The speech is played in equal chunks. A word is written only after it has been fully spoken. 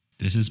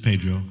This is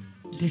Pedro,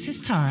 This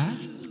is Tara.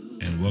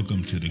 and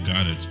welcome to the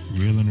Goddard's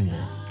Real and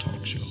Raw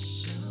Talk Show.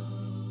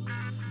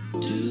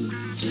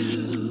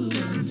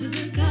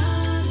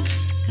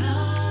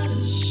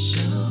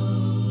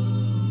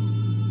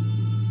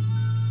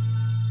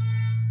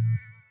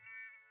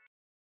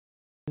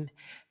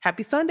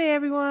 Happy Sunday,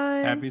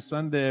 everyone. Happy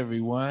Sunday,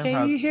 everyone.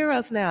 Can you hear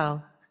us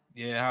now?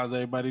 How's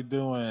everybody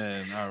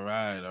doing? All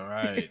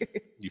right.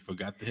 You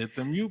forgot to hit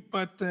the mute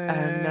button.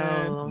 I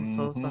know. I'm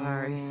so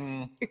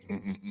sorry.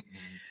 Mhm.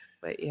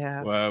 But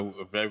yeah, Well,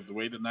 the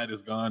way the night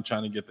is gone,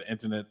 trying to get the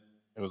internet,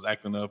 it was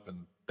acting up,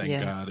 and thank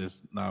Yeah. God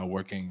it's now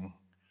working.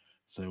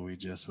 So we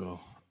just will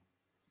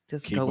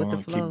just keep go with the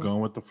on, flow. keep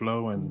going with the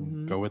flow, and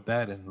Mhm. go with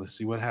that, and let's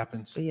see what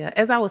happens. But yeah,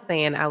 as I was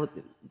saying, I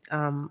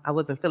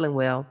wasn't feeling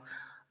well.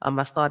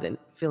 I started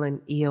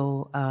feeling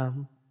ill.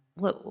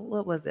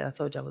 What was it? I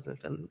told you I wasn't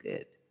feeling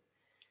good.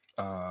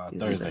 It was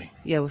Thursday,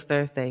 Yeah, it was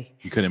Thursday.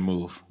 you couldn't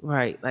move,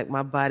 Right, like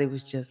my body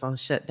was just on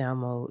shutdown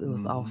mode. It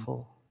was Mhm.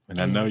 awful. and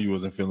I know you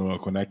wasn't feeling well.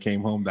 When I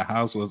came home, the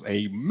house was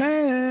a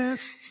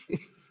mess.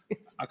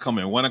 I come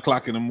in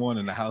 1:00 in the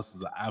morning, the house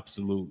is an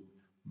absolute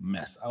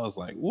mess. I was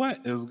like, what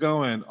is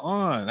going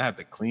on? I had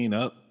to clean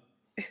up.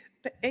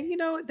 And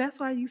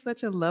that's why you're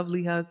such a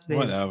lovely husband.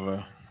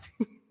 Whatever.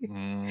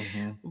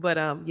 Mhm.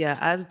 But yeah,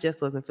 I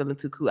just wasn't feeling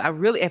too cool.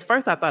 At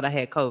first I thought I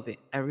had COVID.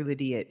 I really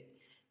did.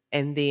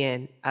 And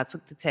then I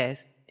took the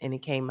test and it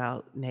came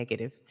out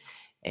negative.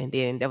 And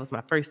then that was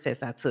my first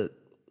test I took,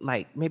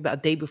 like maybe a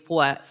day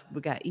before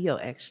we got ill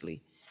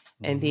actually.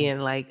 And Mhm. then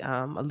like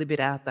a little bit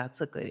after I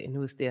took it and it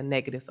was still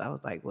negative. So I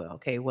was like, well,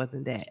 okay, it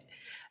wasn't that.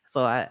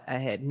 So I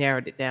had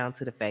narrowed it down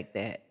to the fact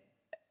that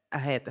I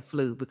had the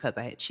flu because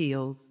I had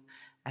chills,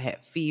 I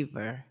had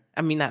fever.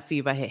 I mean, not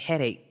fever, I had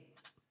headache,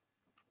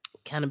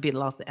 kind of bit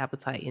lost the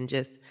appetite and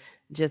just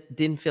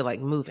didn't feel like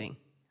moving.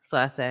 So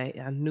I said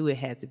I knew it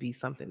had to be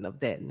something of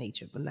that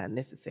nature, but not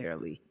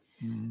necessarily.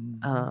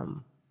 Mhm.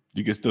 Um,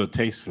 You can still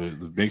taste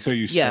food. Make sure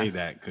you Yeah. say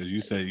that, because you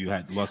said you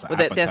had lost well,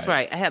 appetite. that's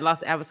right. I had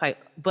lost the appetite,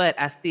 but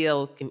I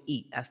still can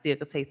eat. I still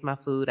could taste my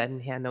food. I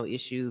didn't have no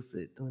issues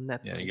with doing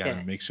nothing Yeah, you like got to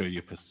that. make sure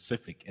you're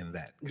specific in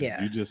that. 'Cause Yeah.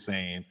 you're just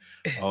saying,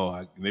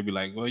 they be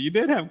like, well, you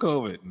did have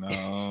COVID.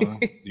 No,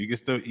 you can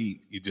still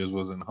eat. You just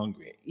wasn't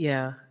hungry.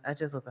 Yeah, I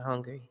just wasn't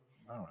hungry.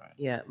 All right.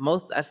 Yeah,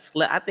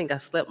 I think I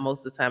slept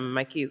most of the time, and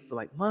my kids were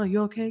like, "Mom,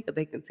 you okay?" Because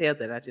they can tell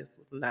that I just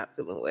was not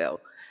feeling well.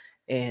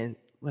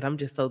 But I'm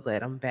just so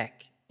glad I'm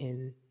back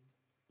in,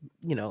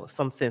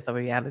 some sense of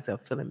reality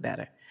of feeling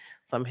better.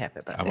 So I'm happy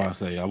about I about to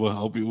say, I would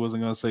hope you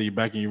wasn't gonna say you're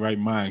back in your right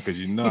mind, because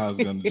I was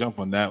gonna jump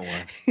on that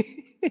one.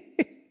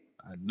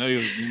 I know I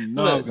was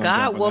Look, gonna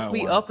God jump on woke that me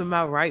one. up in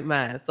my right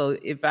mind. So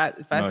if I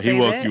No, say he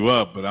woke that, you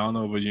up, but I don't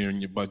know about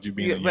you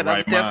being yeah, in your but I'm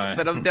right mind.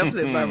 but I'm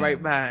definitely in my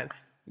right mind.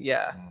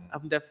 Yeah, Mm.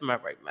 I'm definitely in my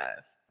right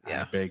mind. I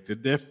Yeah. beg to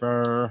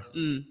differ.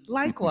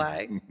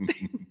 Likewise.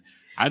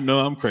 I know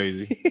I'm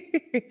crazy.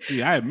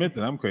 See, I admit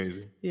that I'm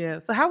crazy. Yeah.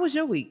 So how was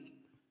your week?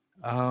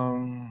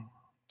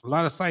 A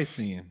lot of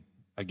sightseeing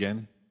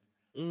again.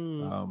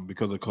 Mm.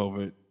 Because of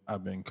COVID,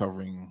 I've been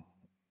covering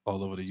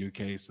all over the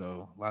UK,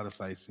 so a lot of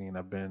sightseeing.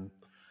 I've been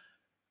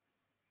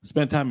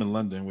spent time in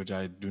London, which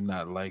I do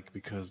not like,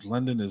 because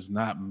London is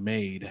not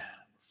made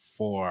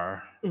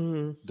for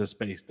Mm. the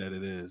space that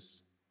it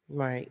is.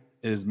 Right.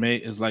 It is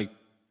made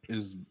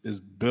is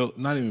built,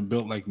 not even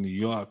built like New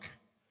York,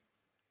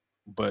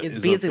 but It's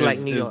busy like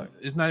New York.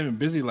 It's not even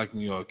busy like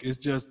New York. It's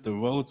just the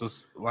roads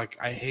are like,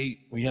 I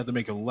hate when you have to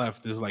make a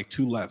left. There's like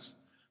two lefts,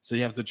 so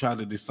you have to try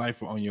to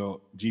decipher on your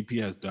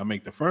GPS. Do I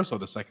make the first or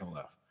the second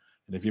left?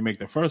 And if you make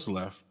the first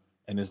left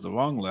and it's the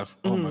wrong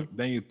left,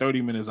 then you're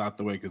 30 minutes out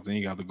the way, because then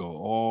you got to go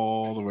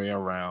all the way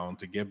around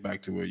to get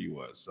back to where you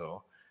was.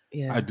 So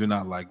Yeah. I do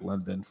not like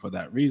London for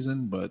that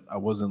reason. But I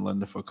was in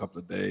London for a couple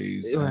of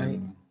days, Right.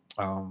 and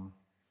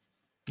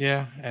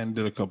and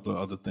did a couple of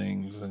other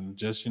things, and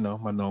just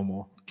my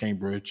normal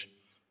Cambridge,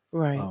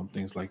 Right.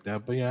 things like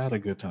that. But yeah, I had a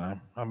good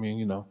time. I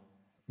mean,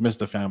 missed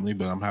the family,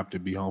 but I'm happy to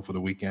be home for the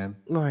weekend.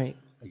 Right.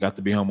 I got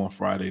to be home on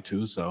Friday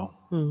too, so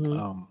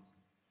Mhm.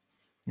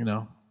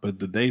 But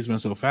the days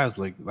went so fast.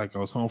 Like I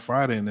was home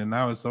Friday, and then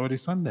now it's already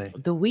Sunday.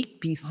 The week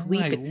be I'm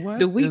like, sweeping. what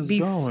The week is be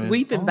going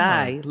sweeping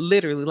by, on?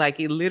 literally. Like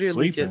it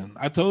literally just. Sleeping.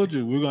 I told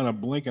you we're gonna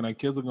blink, and our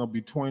kids are gonna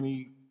be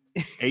 20,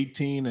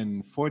 18,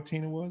 and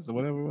 14. It was, or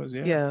whatever it was.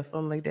 Yeah. Yeah,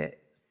 something like that.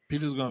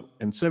 Peter's gonna,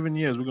 in 7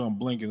 years, we're gonna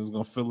blink, and it's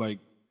gonna feel like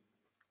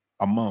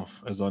a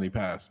month has only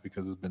passed,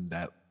 because it's been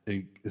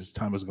his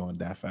time is going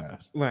that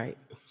fast. Right.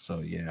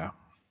 So yeah.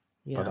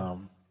 Yeah. But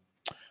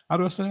how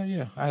do I say that?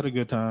 Yeah, I had a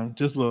good time.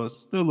 Just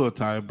still a little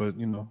tired, but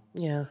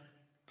Yeah.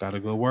 gotta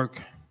go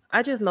work.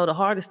 I just know the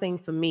hardest thing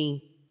for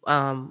me,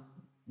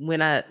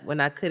 when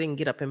I couldn't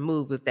get up and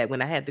move, was that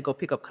when I had to go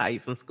pick up Kaya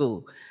from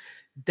school.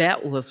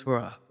 That was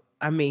rough.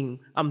 I mean,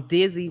 I'm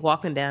dizzy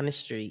walking down the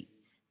street,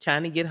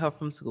 trying to get her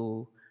from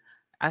school.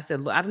 I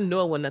said, look, I didn't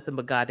know it was nothing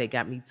but God that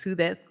got me to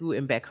that school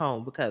and back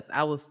home, because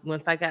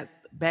once I got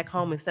back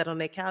home and sat on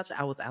that couch,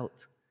 I was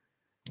out.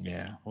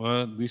 Yeah.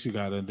 Well, at least you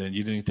got it. Then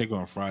you didn't take her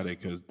on Friday,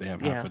 because they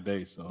have half Yeah. a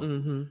day. So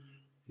Mm-hmm.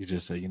 you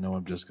just say,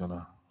 I'm just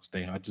gonna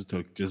stay. I just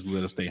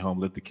let her stay home,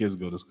 let the kids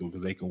go to school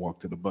because they can walk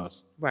to the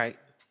bus Right.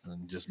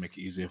 and just make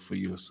it easier for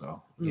you.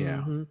 So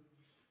yeah. Mhm.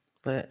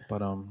 But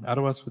But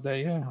otherwise for that,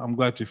 yeah, I'm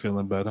glad you're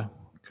feeling better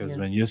because yeah.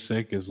 when you're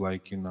sick, it's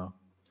like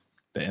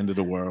the end of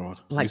the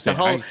world. You Like say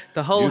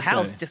the whole you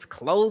house say just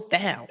closed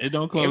down. it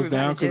don't close Everybody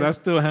down because I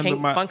just still handle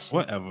can't my function.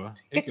 whatever.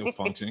 It can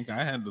function.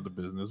 I handle the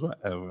business,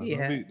 whatever.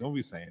 Yeah. Don't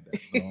be saying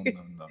that.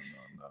 No.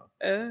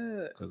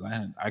 Uh, Because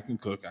I can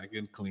cook, I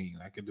can clean,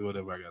 I can do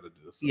whatever I got to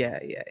do. So yeah.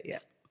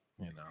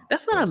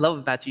 That's what I but love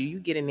about you.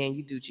 You get in there and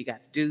you do what you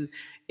got to do.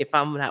 If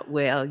I'm not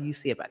well, you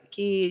see about the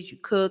kids, you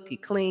cook, you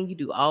clean, you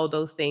do all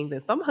those things.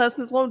 And some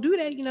husbands won't do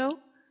that,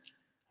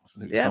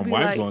 They'll some be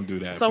wives like, won't do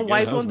that. some Forget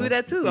wives won't do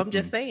husband. that too. I'm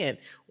just saying.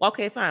 Well,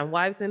 okay, fine.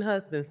 Wives and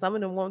husbands, some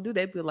of them won't do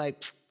that. Be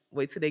like,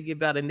 wait till they get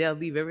better and they'll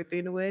leave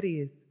everything the way it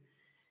is.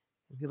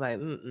 Be like,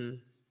 we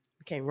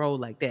can't roll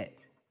like that.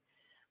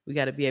 We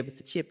got to be able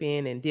to chip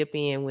in and dip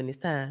in when it's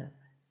time.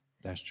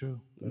 That's true.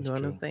 You That's know what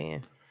true. I'm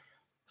saying?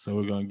 So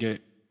we're gonna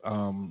get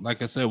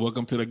like I said,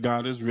 welcome to the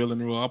Goddess Real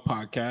and Raw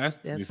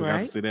podcast. That's We forgot to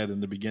right. say that in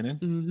the beginning.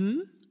 Mm-hmm.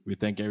 We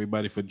thank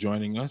everybody for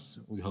joining us.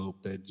 We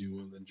hope that you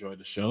will enjoy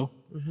the show.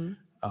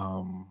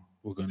 Mm-hmm.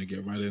 We're gonna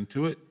get right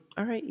into it.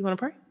 All right. You want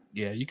to pray?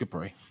 Yeah, you can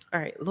pray. All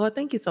right. Lord,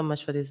 thank you so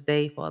much for this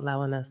day, for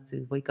allowing us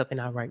to wake up in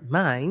our right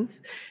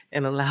minds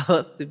and allow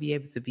us to be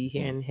able to be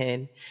here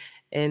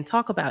and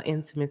talk about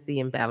intimacy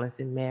and balance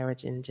in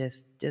marriage, and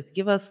just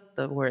give us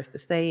the words to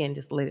say and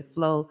just let it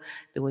flow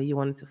the way you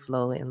want it to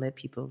flow and let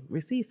people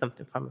receive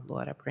something from it,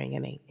 Lord. I pray in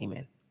your name.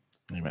 Amen.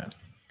 Amen.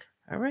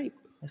 All right.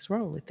 Let's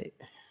roll with it.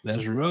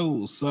 Let's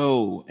roll.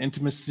 So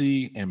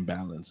intimacy and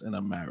balance in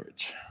a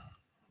marriage.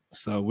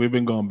 So we've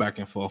been going back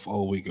and forth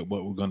all week of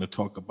what we're going to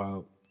talk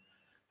about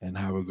and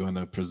how we're going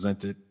to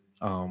present it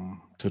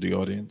to the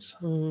audience.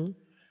 Mm-hmm.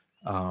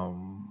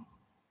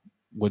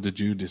 What did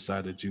you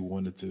decide that you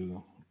wanted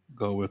to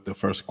go with the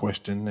first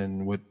question,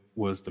 and what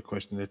was the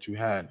question that you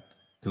had?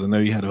 Because I know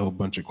you had a whole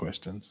bunch of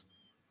questions.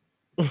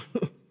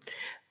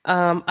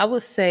 I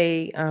would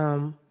say,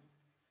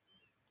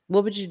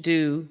 what would you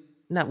do?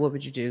 Not what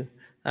would you do?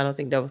 I don't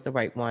think that was the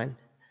right one.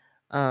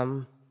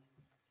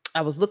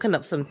 I was looking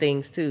up some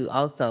things too,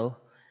 also.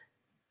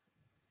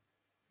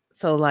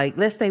 So, like,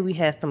 let's say we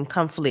had some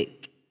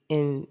conflict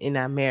in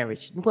our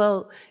marriage.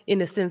 Well, in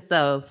the sense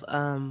of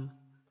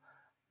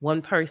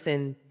one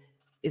person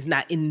is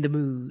not in the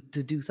mood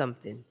to do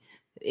something,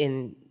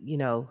 and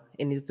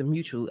it's the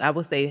mutual. I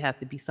would say it has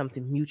to be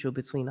something mutual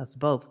between us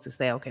both to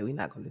say, okay, we're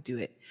not going to do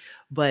it.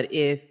 But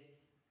if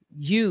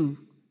you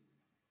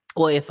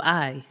or if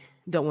I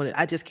don't want to,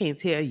 I just can't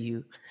tell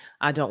you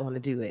I don't want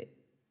to do it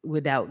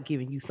without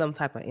giving you some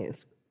type of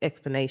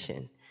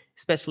explanation,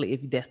 especially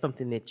if that's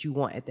something that you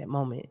want at that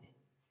moment.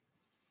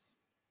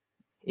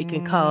 It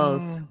can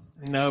cause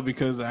No,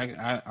 because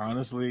I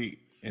honestly,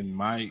 in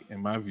my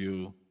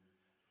view,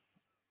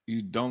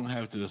 you don't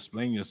have to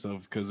explain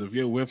yourself, because if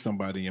you're with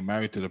somebody, you're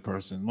married to the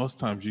person, most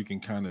times you can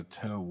kind of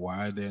tell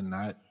why they're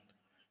not,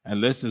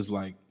 unless it's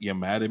like, you're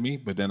mad at me,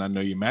 but then I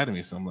know you're mad at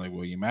me, so I'm like,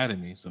 well, you're mad at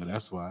me, so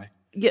that's why.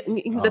 Yeah,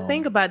 the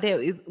thing about that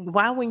is,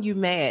 why when you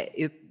mad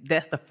is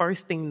that's the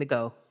first thing to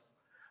go.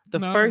 No,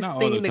 not all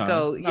the time. Not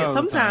all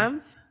the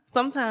time.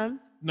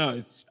 Sometimes. No,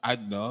 it's I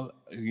know,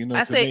 I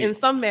to say me, in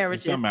some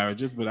marriages. in some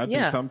marriages, but I think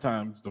Yeah.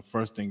 sometimes the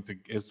first thing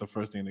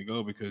to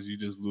go, because you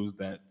just lose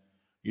that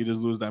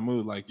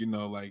mood. Like,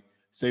 like,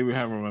 say we're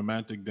having a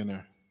romantic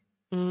dinner,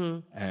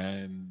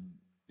 and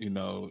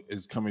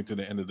it's coming to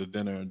the end of the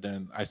dinner, and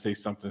then I say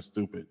something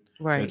stupid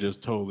that Right.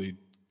 just totally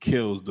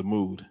kills the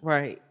mood.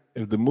 Right.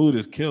 If the mood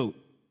is killed,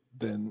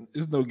 then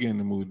there's no getting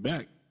the mood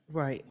back.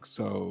 Right.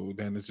 So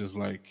then it's just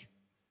like,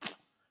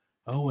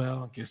 oh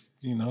well, I guess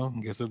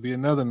it'll be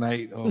another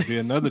night or be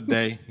another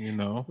day,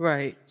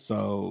 Right.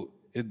 So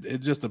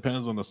it just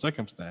depends on the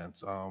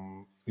circumstance.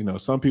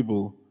 Some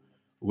people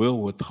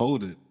will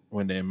withhold it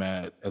when they're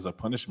mad as a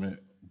punishment,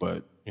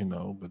 but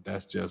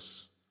that's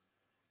just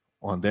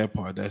on their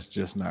part.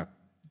 That's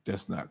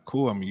not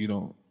cool. I mean, you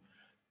don't,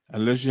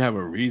 unless you have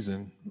a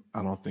reason,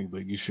 I don't think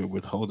that you should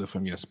withhold it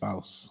from your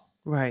spouse.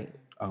 Right.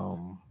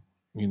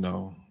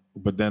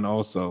 But then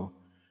also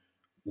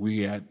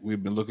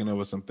we've been looking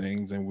over some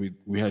things, and we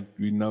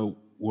know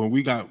when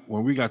we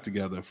got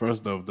together,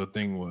 first off, the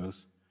thing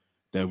was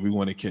that we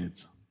wanted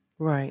kids.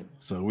 Right.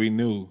 So we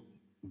knew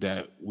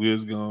that we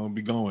was gonna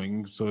be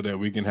going so that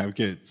we can have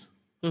kids.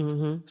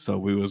 Mm-hmm. So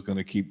we was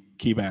gonna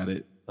keep at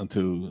it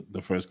until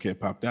the first kid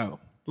popped out.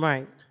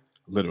 Right.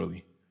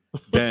 Literally.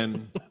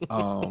 Then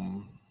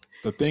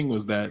the thing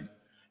was that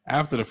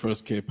after the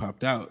first kid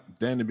popped out,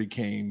 then it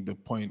became the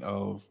point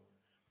of,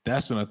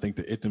 that's when I think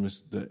the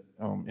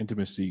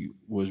intimacy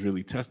was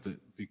really tested,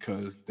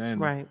 because then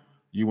Right.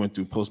 you went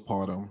through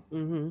postpartum.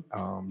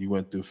 Mm-hmm. You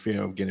went through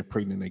fear of getting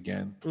pregnant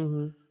again.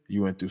 Mm-hmm.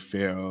 You went through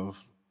fear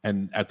of,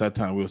 and at that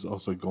time we was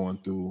also going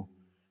through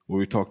what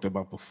we talked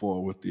about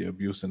before with the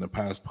abuse in the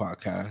past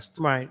podcast.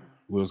 Right.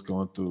 We was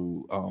going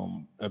through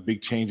a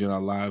big change in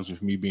our lives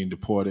with me being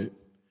deported.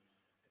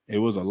 It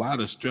was a lot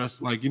of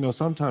stress. Like,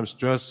 sometimes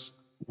stress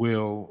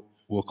will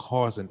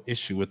cause an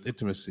issue with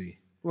intimacy.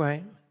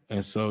 Right.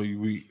 And so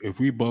if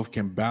we both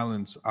can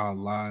balance our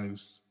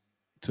lives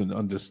to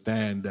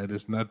understand that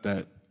it's not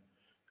that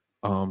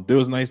there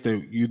was nights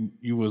that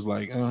you was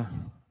like,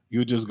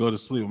 you just go to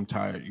sleep. I'm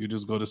tired. You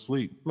just go to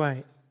sleep.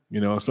 Right.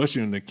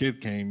 Especially when the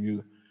kid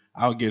came,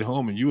 I'll get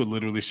home and you would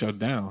literally shut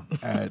down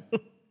at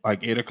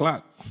like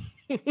 8:00.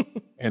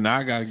 And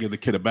I gotta give the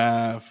kid a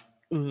bath,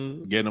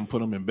 get him,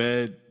 put him in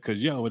bed,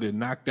 because it had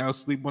knocked out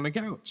sleep on the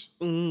couch.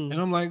 And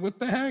I'm like, what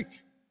the heck?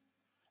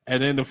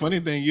 And then the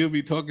funny thing, you'll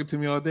be talking to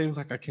me all day,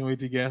 like, I can't wait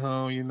to get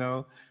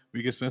home,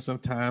 we can spend some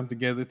time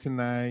together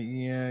tonight.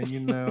 Yeah,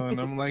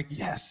 and I'm like,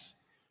 yes.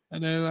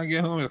 And then I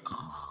get home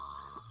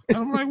and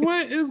I'm like,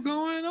 what is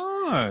going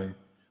on?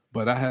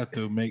 But I had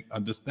to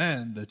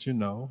understand that,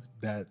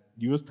 that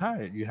you was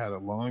tired. You had a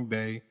long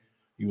day.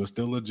 You were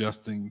still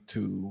adjusting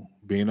to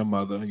being a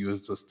mother. You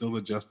was still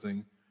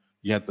adjusting.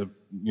 You had to,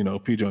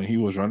 PJ, he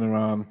was running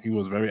around. He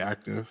was very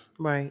active.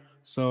 Right.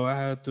 So I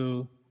had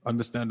to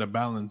understand the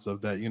balance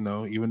of that,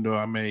 even though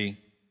I may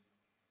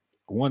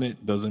want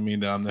it, doesn't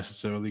mean that I'm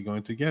necessarily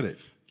going to get it.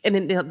 And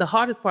then the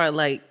hardest part,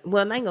 I ain't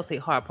gonna say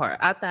hard part.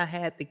 After I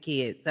had the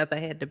kids, after I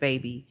had the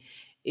baby,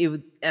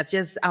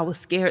 I was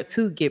scared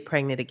to get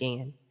pregnant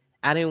again.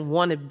 I didn't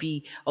want to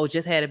be,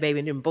 just had a baby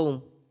and then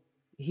boom,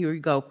 here we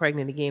go,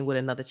 pregnant again with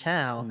another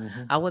child.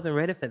 I wasn't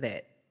ready for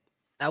that.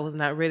 I was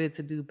not ready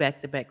to do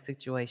back-to-back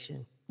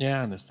situation. Yeah,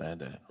 I understand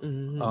that.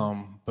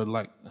 But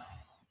like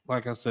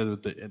I said,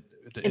 with the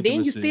and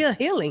then you're still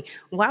healing.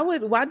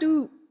 Why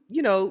do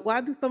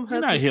some husbands?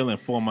 You're not healing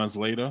 4 months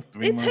later,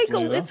 3 months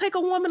later. It take a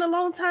woman a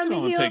long time to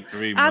heal. Take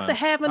 3 months. After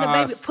having a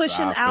baby,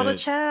 pushing out a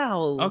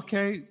child.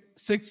 Okay,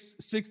 6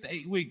 to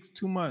 8 weeks,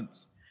 2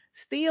 months.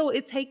 Still,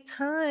 it take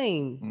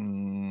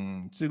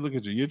time. See, look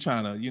at you. You're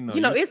trying to,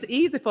 it's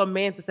easy for a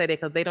man to say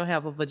that because they don't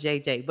have a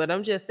vajayjay. But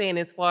I'm just saying,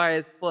 as far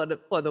as for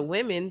the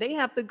women, they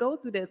have to go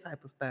through that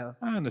type of stuff.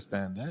 I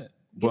understand that.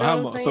 But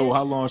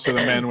how long should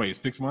a man wait?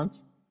 6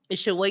 months? It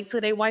should wait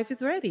till their wife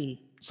is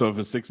ready. So if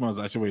it's 6 months,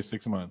 I should wait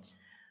 6 months.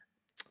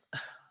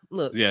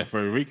 Look. Yeah,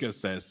 Frederica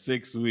says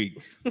 6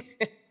 weeks.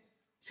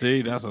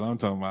 See, that's what I'm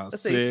talking about.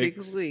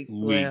 6 weeks.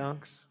 Well,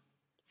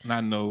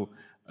 not no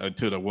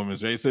until the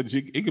woman's ready. So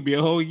it could be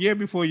a whole year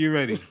before you're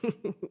ready.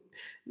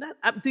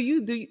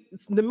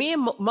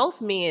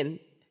 Most men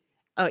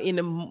are in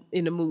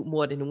the mood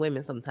more than the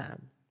women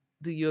sometimes.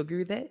 Do you agree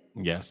with that?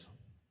 Yes.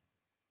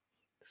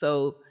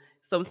 So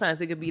sometimes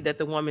it could be that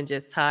the woman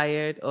just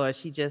tired, or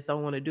she just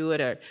don't want to do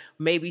it, or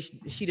maybe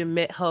she done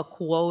met her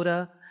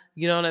quota.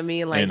 You know what I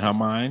mean? Like in her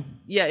mind?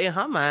 Yeah, in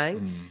her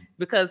mind.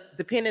 Because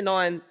depending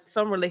on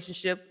some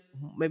relationship,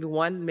 maybe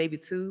 1, maybe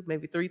 2,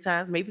 maybe 3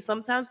 times, maybe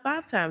sometimes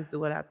 5 times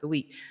throughout the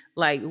week.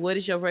 Like, what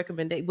is your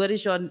recommendation? What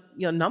is your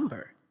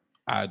number?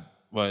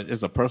 Well,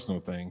 it's a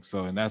personal thing.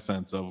 So in that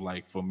sense of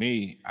for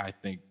me, I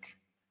think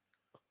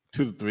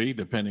 2 to 3,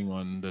 depending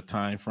on the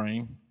time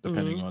frame,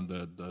 depending on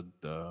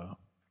the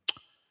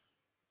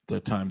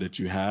time that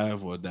you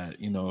have, or that,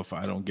 if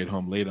I don't get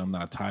home late, I'm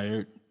not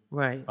tired.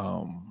 Right.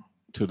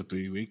 2 to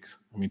 3 weeks.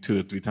 2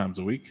 to 3 times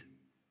a week.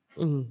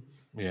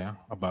 Yeah,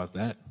 about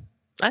that.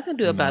 I can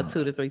do about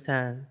 2 to 3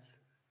 times.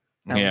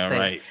 Yeah,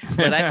 right.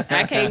 But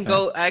I can't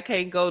go. I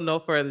can't go no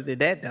further than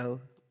that,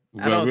 though.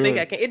 I don't think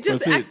I can.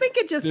 I think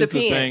it just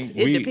depends.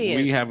 It depends.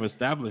 We have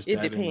established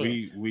that,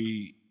 depends. and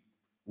we,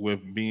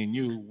 with me and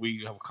you,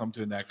 we have come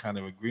to that kind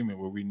of agreement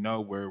where we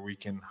know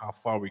how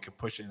far we can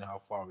push it and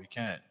how far we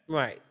can't.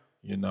 Right.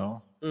 And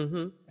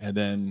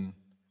then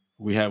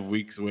we have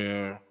weeks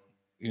where,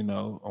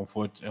 not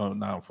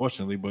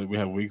unfortunately, but we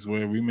have weeks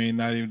where we may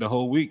not even the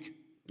whole week.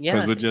 Yeah.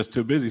 Because we're just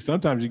too busy.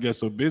 Sometimes you get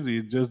so busy,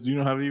 you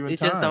don't have even time. It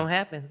just don't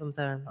happen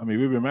sometimes. I mean,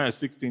 we've been married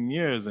 16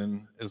 years,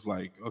 and it's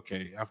like,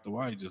 okay, after a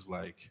while, you're just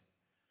like,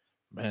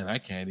 man, I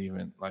can't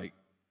even,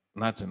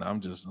 not tonight. I'm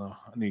just, I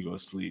need to go to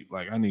sleep.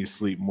 I need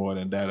sleep more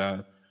than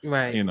that.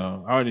 Right. I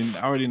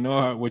already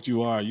know what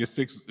you are. You're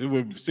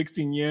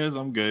 16 years.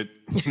 I'm good.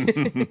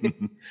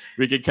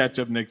 We can catch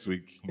up next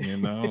week,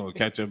 or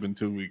catch up in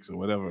 2 weeks or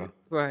whatever.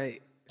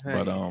 Right.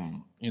 But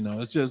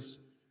it's just.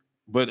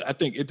 But I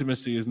think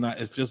intimacy is not.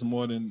 It's just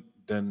more than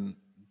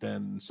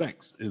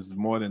sex. It's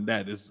more than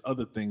that. It's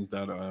other things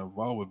that are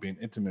involved with being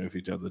intimate with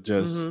each other.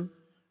 Just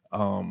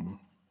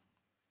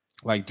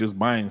just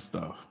buying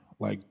stuff,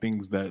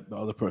 things that the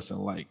other person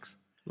likes,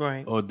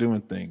 right? Or doing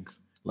things.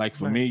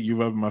 For me, you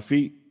rubbing my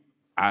feet.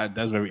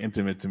 That's very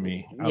intimate to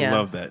me. I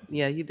love that.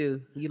 Yeah, you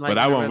do. You like. But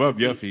I won't rub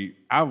your feet.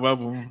 I rub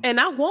them. And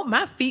I want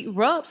my feet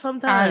rubbed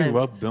sometimes. I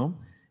rub them.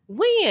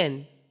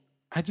 When?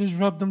 I just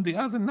rubbed them the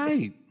other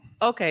night.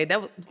 Okay,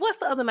 what's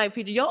the other night,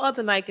 Peter? Your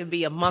other night can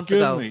be a month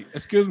ago.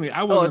 Excuse me.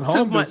 I wasn't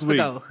home this week,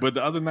 but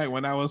the other night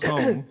when I was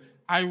home,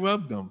 I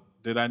rubbed them.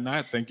 Did I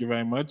not? Thank you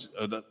very much.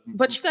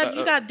 But you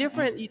got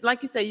different,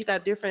 like you said, you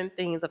got different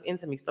things of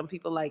intimacy. Some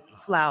people like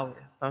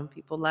flowers. Some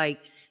people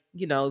like,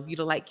 you don't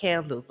like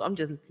candles. I'm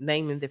just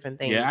naming different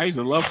things. Yeah, I used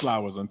to love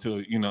flowers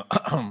until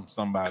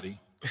somebody.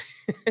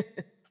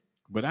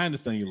 But I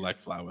understand you like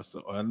flowers,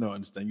 so I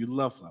understand you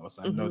love flowers.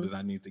 So I know that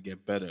I need to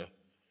get better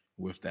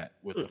with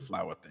the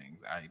flower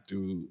things. I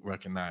do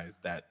recognize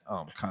that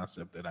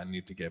concept that I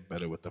need to get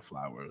better with the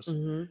flowers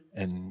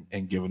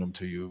and giving them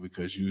to you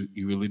because you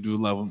really do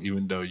love them,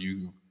 even though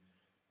you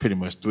pretty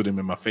much threw them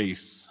in my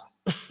face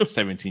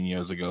 17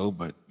 years ago.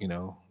 But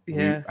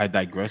I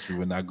digress. We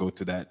will not go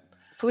to that.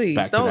 Please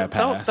back to that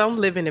past. don't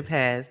live in the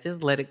past.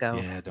 Just let it go.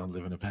 Yeah, don't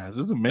live in the past.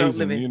 It's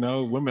amazing.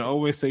 Women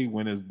always say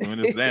when it's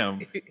them,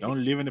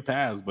 don't live in the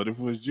past. But if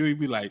it was you, you'd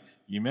be like,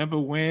 you remember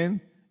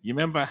when? You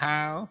remember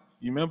how?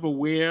 You remember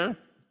where?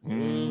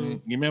 You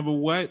remember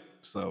what?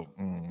 So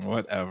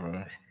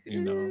whatever,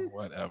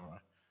 whatever.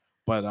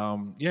 But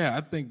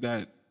I think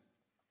that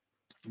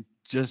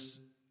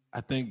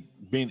I think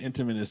being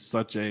intimate is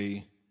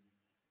something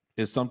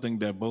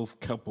that both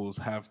couples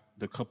have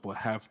to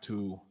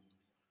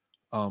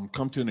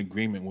come to an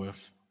agreement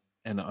with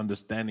and an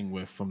understanding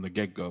with from the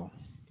get-go.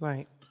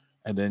 Right.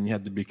 And then you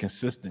have to be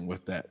consistent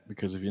with that,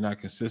 because if you're not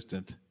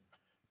consistent,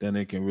 then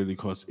it can really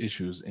cause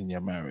issues in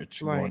your marriage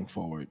going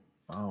forward.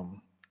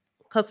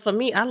 Because for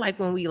me, I like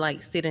when we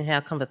sit and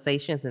have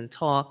conversations and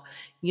talk.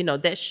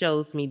 That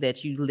shows me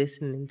that you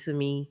listening to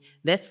me.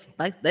 That's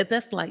like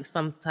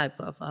some type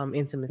of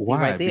intimacy.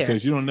 Why? Right there.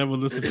 Because you don't never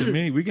listen to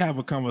me. We can have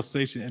a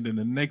conversation, and then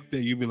the next day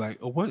you'll be like,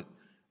 "Oh, what?"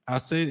 I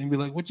say it and be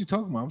like, "What you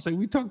talking about?" I'm saying,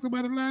 "We talked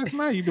about it last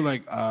night." You'd be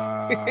like,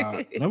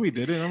 "No, we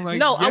didn't." I'm like,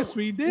 "No, yes,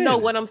 we did." No,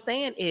 what I'm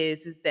saying is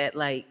that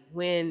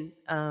when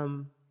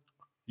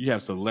you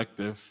have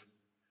selective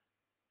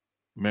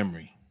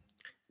memory.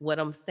 What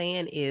I'm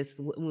saying is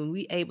when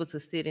we able to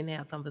sit and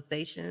have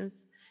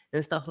conversations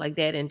and stuff like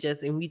that, and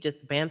we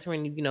just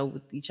bantering,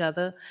 with each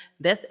other,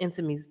 that's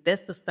intimacy.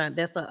 That's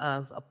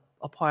a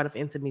part of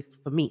intimacy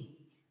for me.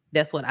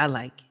 That's what I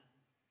like.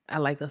 I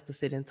like us to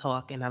sit and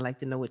talk, and I like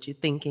to know what you're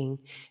thinking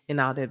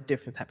and all the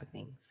different type of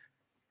things.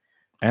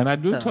 And I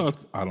do talk.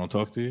 I don't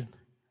talk to you.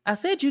 I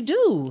said you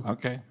do.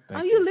 Okay.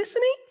 Are you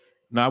listening?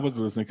 No, I was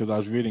listening because I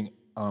was reading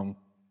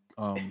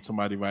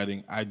somebody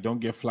writing, I don't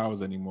get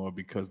flowers anymore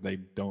because they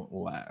don't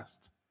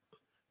last.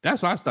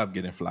 That's why I stopped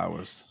getting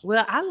flowers.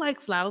 Well, I like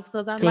flowers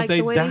because I like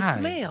the way they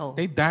smell.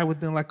 They die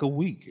within a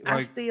week.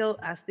 I still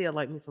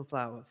like me some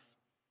flowers.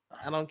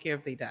 I don't care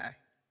if they die.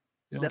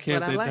 You don't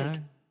care if they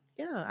die?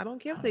 Yeah, I don't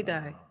care if they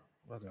die.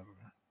 Whatever.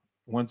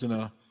 Once,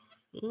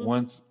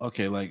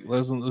 okay,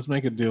 let's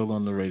make a deal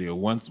on the radio.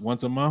 Once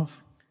a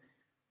month?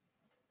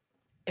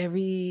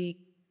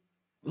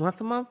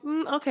 Once a month?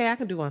 Okay, I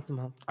can do once a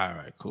month. All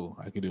right, cool.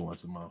 I can do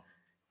once a month.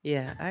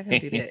 Yeah, I can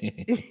do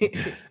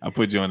that. I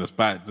put you on the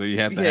spot, so you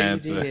have to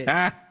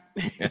answer.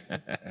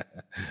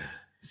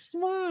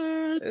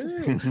 Smart.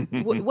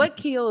 What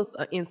kills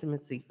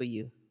intimacy for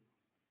you?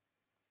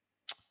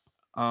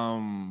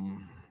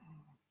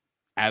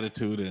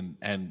 Attitude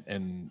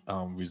and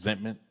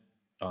resentment.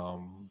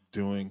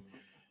 Doing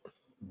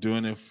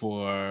it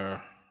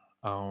for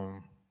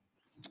the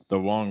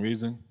wrong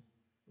reason.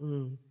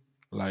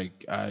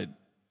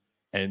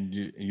 And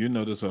you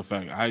know this for a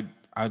fact.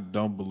 I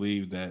don't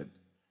believe that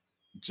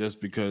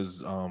just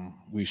because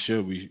we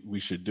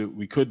should do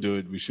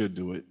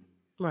it.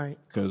 Right.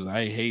 Because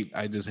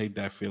I just hate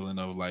that feeling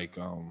of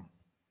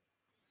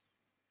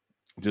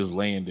just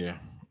laying there,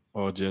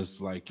 or just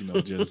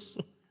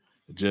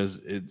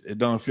just it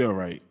don't feel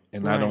right,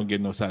 and I don't get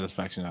no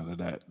satisfaction out of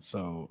that.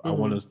 So I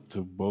want us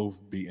to both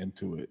be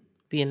into it.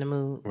 Be in the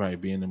mood.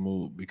 Right, be in the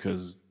mood,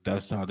 because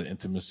that's how the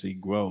intimacy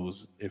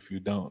grows. If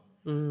you don't.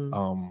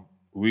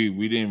 We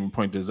didn't even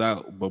point this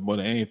out, but more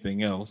than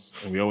anything else,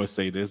 and we always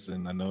say this,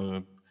 and I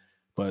know,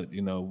 but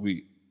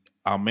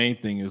our main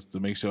thing is to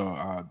make sure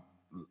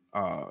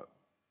our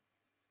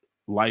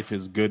life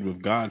is good with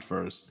God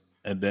first,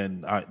 and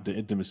then the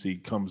intimacy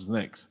comes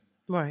next.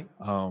 Right.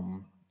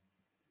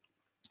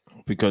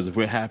 Because if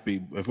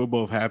we're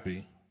both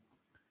happy,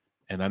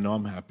 and I know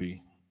I'm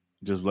happy,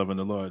 just loving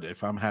the Lord.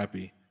 If I'm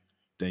happy,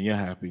 then you're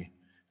happy.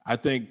 I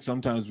think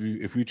sometimes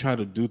if we try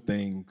to do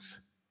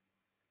things,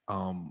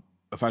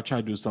 if I try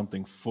to do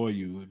something for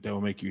you that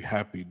will make you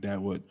happy,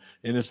 that would,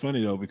 and it's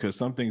funny though, because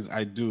some things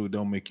I do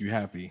don't make you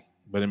happy,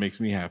 but it makes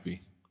me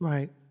happy.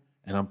 Right.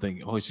 And I'm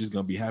thinking, oh, she's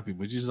gonna be happy,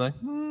 but she's like,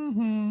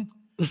 And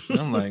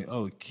I'm like,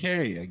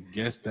 okay, I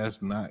guess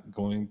that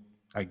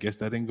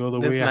didn't go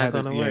the way I had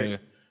it.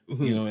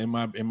 Yeah, in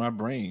my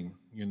brain,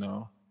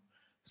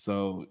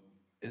 So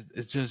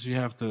it's just, you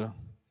have to.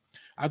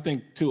 I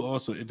think too.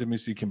 Also,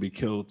 intimacy can be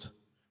killed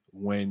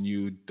when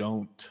you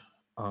don't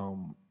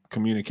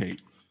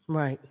communicate.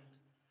 Right.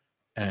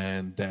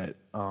 And that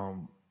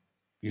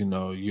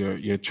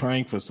you're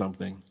trying for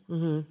something,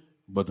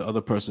 but the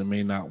other person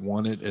may not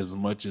want it as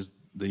much as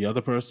the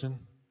other person.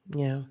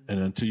 Yeah. And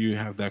until you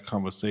have that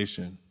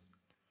conversation,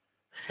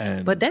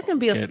 but that can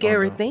be a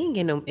scary thing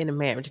in a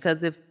marriage,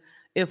 because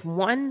if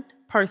one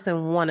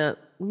person want it,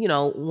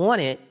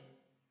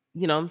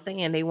 I'm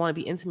saying, they want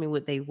to be intimate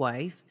with their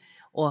wife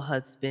or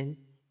husband,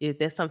 if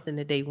that's something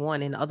that they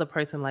want, and the other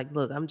person like,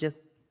 look,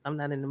 I'm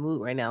not in the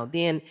mood right now,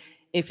 then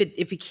if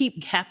it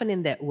keep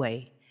happening that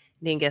way,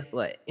 then guess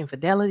what?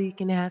 Infidelity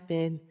can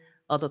happen.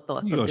 Other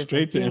thoughts. You go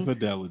straight to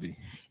infidelity.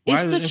 Why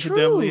It's does the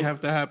infidelity truth. have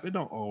to happen? It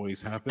don't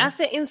always happen. I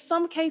said in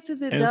some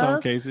cases it In does.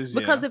 some cases,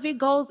 Because yeah. if it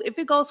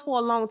goes for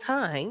a long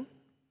time,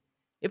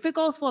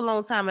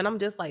 and I'm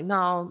just like,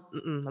 no,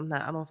 I'm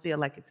not. I don't feel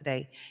like it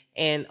today,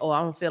 or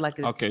I don't feel like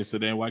it. Okay, so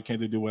then why can't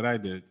they do what I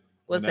did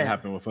when What's that that?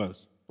 happened with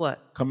us? What?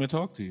 Come and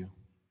talk to you.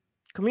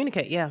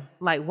 Communicate. Yeah.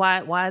 Like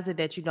why is it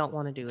that you don't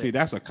want to do See, it?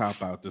 that's a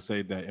cop out to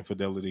say that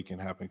infidelity can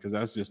happen because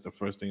that's just the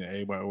first thing that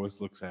everybody always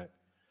looks at.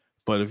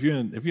 But if you're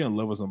in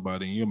love with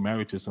somebody and you're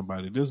married to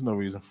somebody, there's no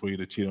reason for you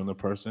to cheat on the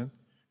person.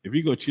 If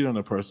you go cheat on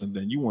a person,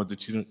 then you want to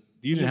cheat on.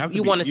 You didn't have to.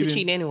 You be, wanted you to didn't-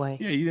 cheat anyway.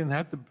 Yeah, you didn't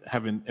have to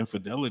have an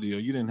infidelity, or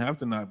you didn't have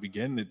to not be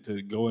getting it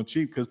to go and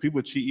cheat because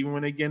people cheat even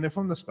when they getting it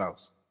from the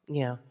spouse.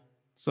 Yeah.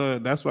 So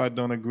that's why I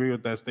don't agree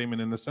with that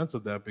statement in the sense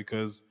of that,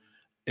 because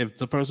if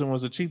the person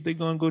was a cheat, they're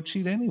gonna go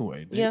cheat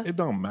anyway. Yeah. It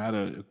don't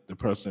matter if the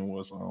person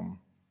was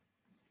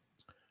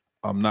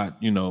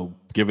not,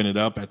 giving it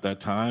up at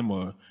that time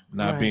or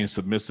not Right. being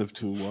submissive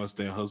towards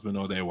their husband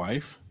or their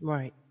wife.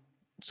 Right.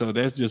 So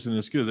that's just an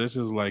excuse. That's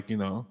just like,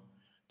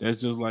 that's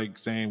just like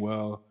saying,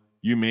 well,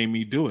 you made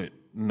me do it.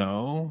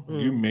 No,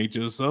 you made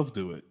yourself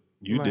do it.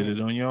 You did Right.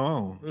 it on your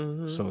own.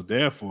 Mhm. So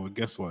therefore,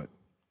 guess what?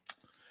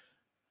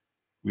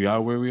 We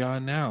are where we are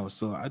now.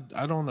 So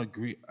I don't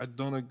agree. I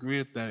don't agree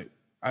with that.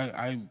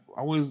 I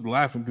always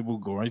laugh when people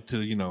go right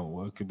to,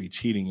 well, it could be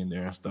cheating in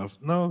there and stuff.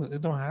 No,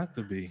 it don't have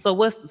to be. So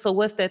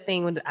what's that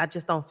thing when I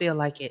just don't feel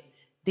like it?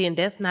 Then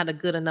that's not a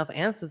good enough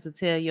answer to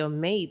tell your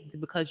mate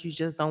because you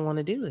just don't want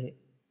to do it.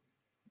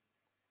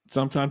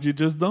 Sometimes you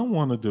just don't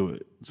want to do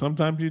it.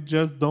 Sometimes you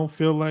just don't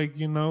feel like,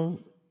 you're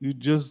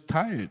just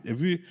tired.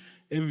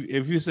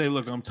 If you say,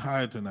 look, I'm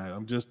tired tonight,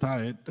 I'm just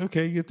tired.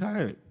 Okay, you're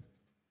tired.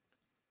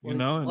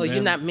 And or you're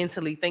then- not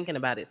mentally thinking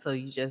about it, so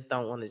you just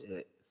don't want to do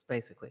it,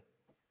 basically.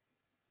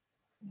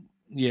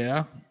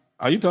 Yeah.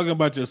 Are you talking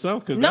about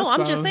yourself? No,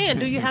 I'm just saying,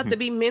 do you have to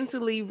be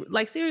mentally,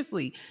 like,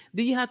 seriously,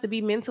 do you have to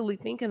be mentally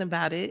thinking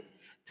about it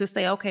to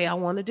say, okay, I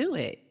want to do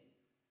it?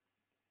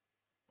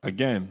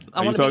 Again, I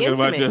are you wanna be talking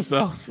about intimate.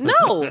 yourself?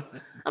 No,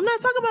 I'm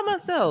not talking about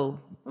myself.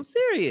 I'm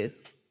serious.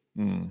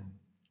 Hmm.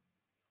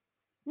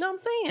 No, I'm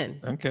saying.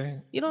 Okay.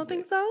 You don't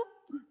think so?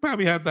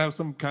 Probably have to have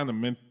some kind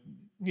of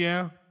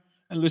yeah.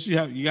 Unless you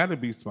got to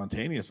be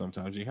spontaneous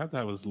sometimes. You have to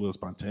have a little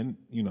spontaneous,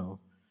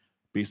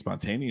 be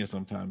spontaneous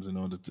sometimes in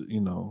order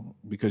to,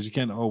 because you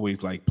can't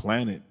always like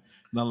plan it.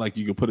 Not like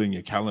you can put it in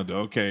your calendar.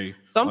 Okay.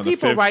 Some on the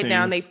people right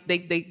now,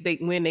 15th, they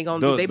when they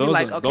gonna do, they be those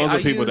like, are, okay, those are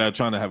people you... that are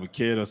trying to have a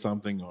kid or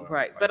something, or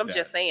right? like But I'm that.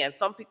 just saying,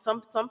 some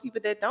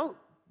people that don't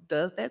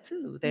does that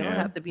too. They don't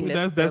have to be but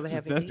necessarily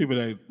having that's kids. people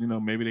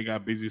that maybe they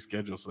got busy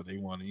schedules, so they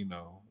want to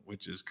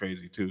which is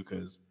crazy too,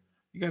 because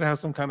you got to have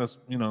some kind of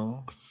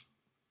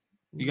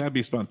you got to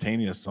be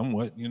spontaneous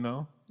somewhat,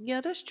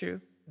 Yeah, that's true.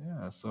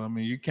 Yeah, so I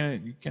mean, you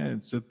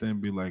can't sit there and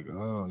be like,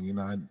 oh,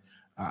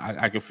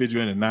 I can fit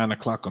you in at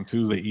 9:00 on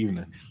Tuesday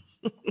evening.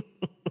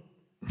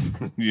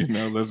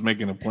 Let's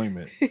make an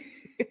appointment.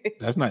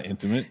 That's not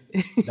intimate.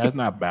 That's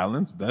not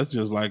balanced. That's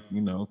just like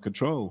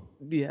control.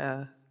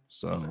 Yeah.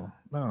 So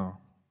no,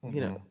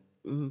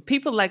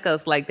 People like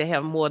us, like they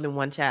have more than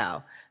one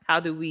child. How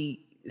do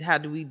we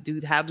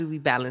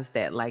balance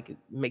that? Like,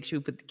 make sure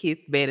we put the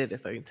kids to bed at a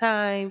certain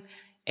time,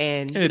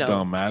 and it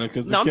don't matter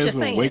because the No, I'm kids just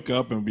will saying. wake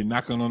up and be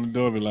knocking on the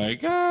door, be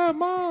like,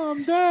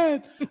 Mom,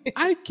 Dad,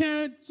 I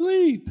can't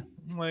sleep.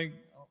 I'm like,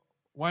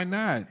 why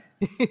not?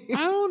 I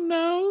don't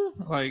know.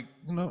 Like,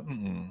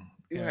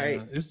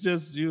 Right. It's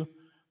just you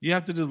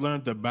have to just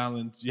learn to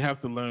balance. You have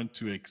to learn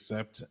to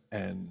accept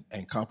and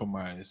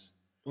compromise.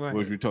 Right.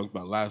 Which we talked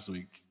about last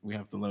week. We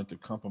have to learn to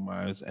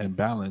compromise and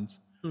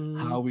balance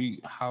how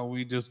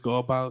we just go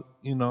about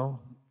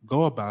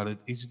it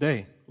each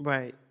day.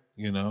 Right.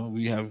 You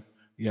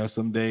have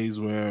some days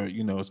where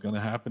it's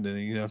gonna happen, and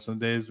then you have some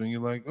days when you're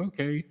like,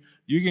 okay,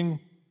 you can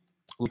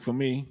look. For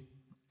me,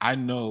 I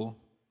know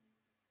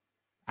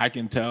I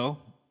can tell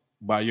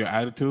by your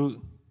attitude.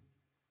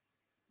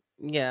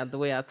 Yeah, the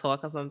way I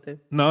talk or something.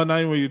 No, not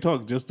even the way you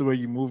talk, just the way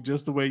you move,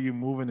 just the way you're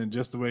moving, and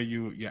just the way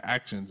your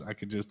actions. I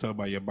could just tell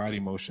by your body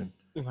motion.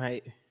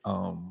 Right.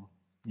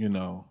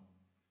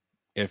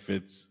 If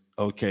it's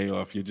okay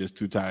or if you're just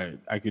too tired.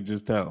 I could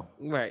just tell.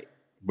 Right.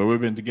 But we've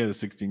been together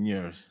 16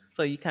 years.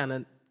 So you kind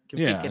of can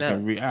Yeah, pick it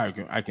up.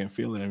 I can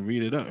feel it and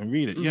read it up and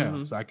read it.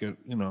 Yeah. So I could,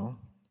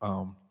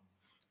 but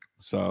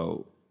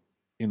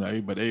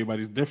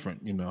everybody's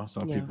different,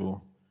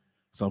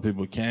 Some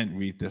people can't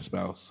read their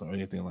spouse or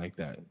anything like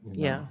that.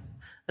 Yeah.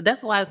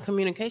 That's why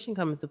communication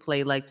comes into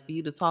play. Like, for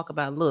you to talk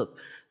about, look,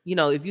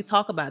 if you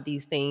talk about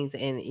these things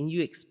and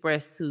you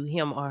express to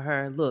him or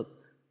her, look,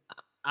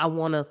 I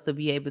want us to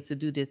be able to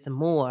do this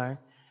more,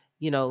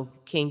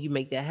 can you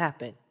make that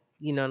happen?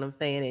 You know what I'm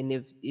saying?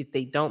 And if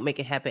they don't make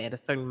it happen at a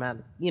certain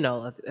amount,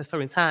 a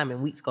certain time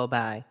and weeks go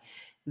by,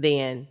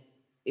 then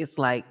it's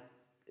like,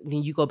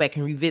 then you go back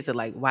and revisit,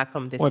 like, why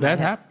come this? Well, that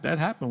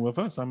happened with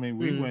us. I mean,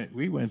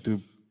 we went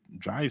through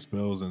dry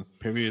spells and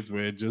periods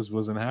where it just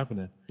wasn't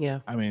happening. Yeah.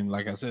 I mean,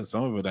 like I said,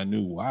 some of it I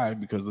knew why,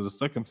 because of the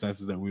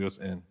circumstances that we was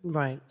in.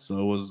 Right. So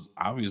it was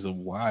obvious of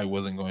why it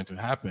wasn't going to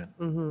happen.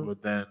 Mm-hmm.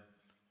 But then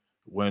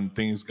when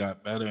things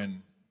got better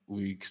and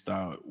we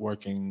start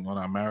working on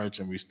our marriage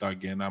and we start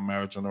getting our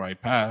marriage on the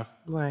right path,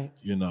 Right.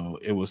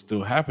 it was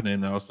still happening.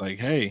 And I was like,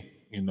 hey,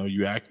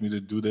 you asked me to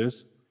do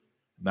this.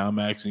 Now I'm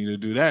asking you to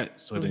do that.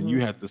 So then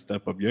you had to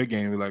step up your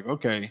game. Be like,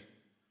 okay,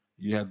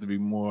 you have to be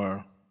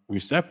more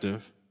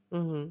receptive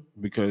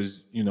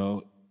because,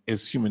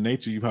 it's human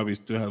nature. You probably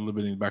still have a little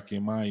bit in the back of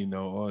your mind,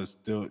 or it's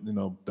still,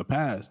 the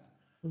past.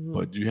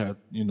 But you have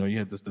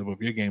to step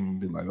up your game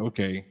and be like,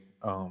 okay,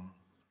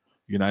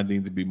 I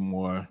need to be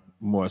more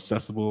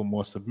accessible,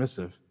 more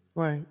submissive.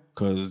 Right.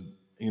 Because,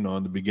 in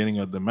the beginning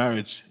of the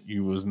marriage,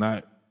 you was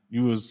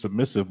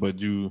submissive, but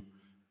you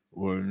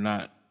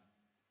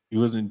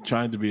wasn't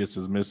trying to be as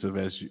submissive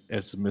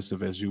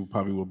as you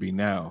probably will be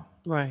now.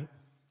 Right.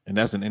 And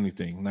that's in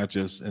anything, not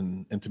just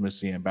in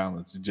intimacy and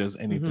balance, just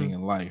anything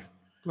in life.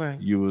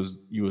 Right. You was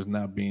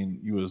not being,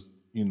 you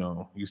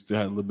still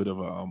had a little bit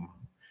of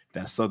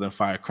that southern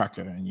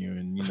firecracker in you,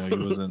 and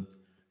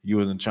you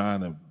wasn't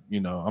trying to,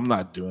 I'm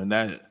not doing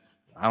that.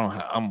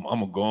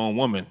 I'm a grown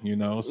woman,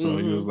 so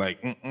he was like,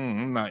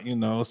 I'm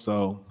not,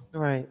 so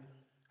right.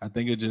 I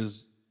think it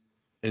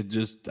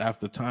just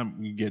after time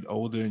you get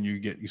older and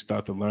you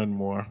start to learn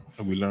more,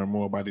 and we learn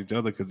more about each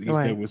other, because each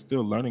day we're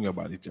still learning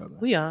about each other.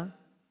 We are.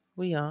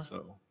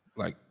 So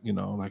like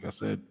I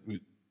said,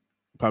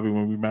 probably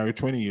when we marry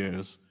 20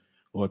 years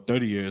or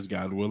 30 years,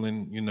 God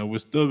willing, we're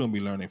still gonna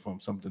be learning from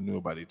something new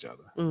about each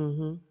other.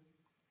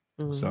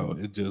 So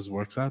it just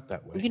works out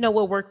that way. You know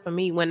what worked for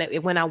me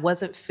when I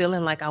wasn't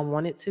feeling like I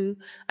wanted to,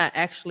 I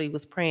actually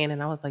was praying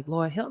and I was like,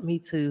 Lord, help me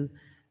to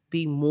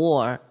be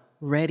more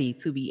ready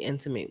to be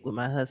intimate with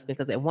my husband.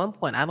 Because at one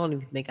point, I don't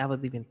even think I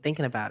was even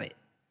thinking about it.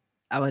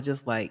 I was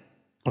just like,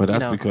 well,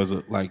 that's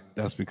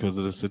because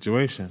of the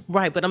situation.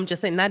 Right. But I'm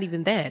just saying, not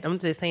even that. I'm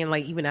just saying,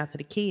 like, even after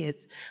the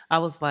kids, I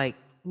was like,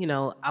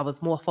 I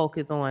was more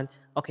focused on,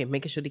 okay,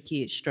 making sure the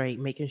kids straight,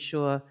 making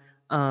sure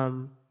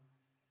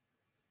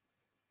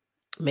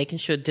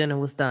dinner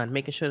was done,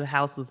 making sure the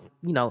house was,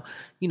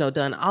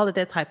 done, all of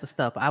that type of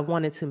stuff. I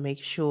wanted to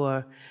make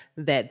sure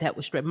that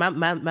was straight.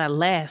 My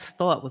last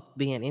thought was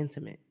being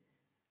intimate.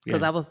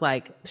 Because I was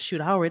like, shoot,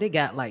 I already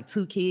got like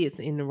 2 kids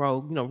in the row,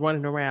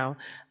 running around.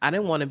 I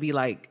didn't want to be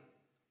like,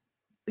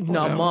 a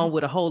mom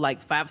with a whole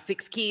like 5,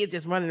 6 kids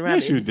just running around.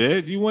 Yes, you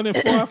did. You wanted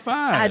 4 or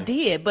 5. I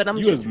did, but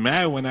you was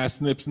mad when I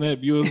snip.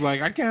 You was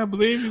like, I can't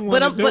believe you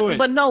want to do it.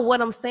 But no,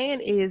 what I'm saying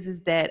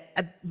is that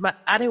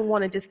I didn't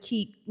want to just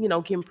keep,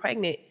 getting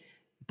pregnant.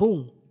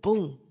 Boom,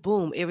 boom,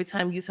 boom. Every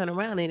time you turn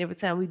around and every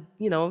time we,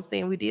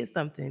 we did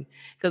something.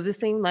 Because it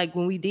seemed like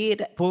when we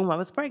did, boom, I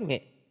was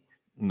pregnant.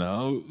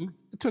 No,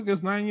 it took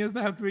us 9 years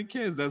to have 3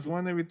 kids. That's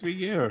 1 every 3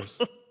 years.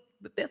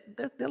 But that's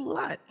still a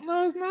lot.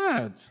 No, it's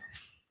not.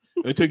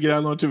 It took you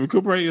that long to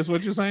recuperate, is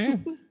what you're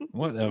saying?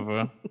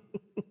 Whatever.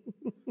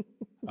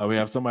 We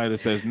have somebody that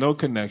says, no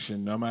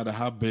connection, no matter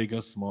how big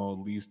or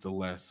small, leads to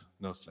less.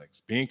 No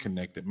sex. Being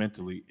connected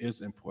mentally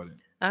is important.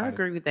 I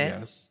agree with that.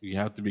 Yes, you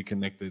have to be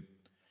connected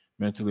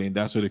mentally, and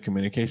that's where the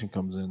communication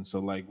comes in. So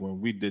like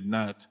when we did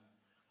not,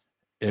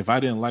 if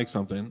I didn't like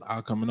something,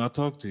 I'll come and I'll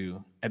talk to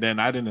you. And then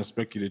I didn't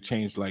expect you to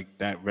change like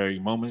that very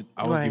moment.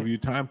 I will give you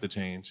time to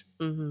change.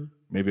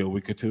 Maybe a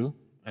week or 2.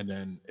 And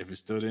then if it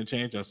still didn't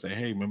change, I'll say,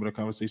 hey, remember the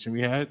conversation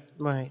we had?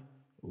 Right.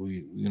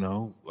 We,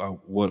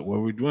 what are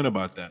we doing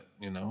about that?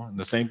 And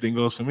the same thing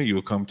goes for me. You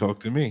will come talk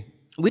to me.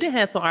 We didn't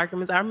have some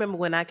arguments. I remember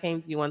when I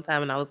came to you one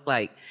time and I was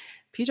like,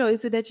 Pedro,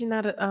 is it that you're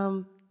not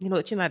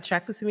you're not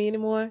attracted to me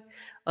anymore?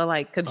 Or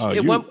like, cause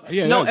at one point,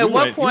 you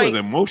was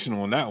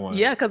emotional on that one.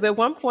 Yeah. Cause at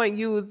one point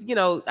you was,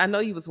 I know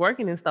you was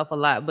working and stuff a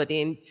lot, but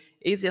then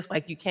it's just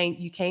like you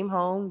came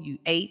home, you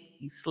ate,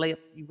 you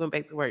slept, you went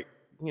back to work.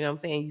 You know what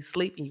I'm saying? You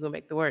sleep and you went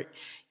back to work.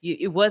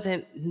 It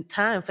wasn't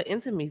time for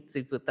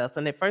intimacy with us.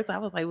 And at first I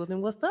was like, well, then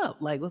what's up?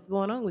 Like, what's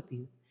going on with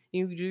you? Do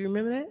you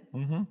remember that?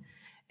 Mm-hmm.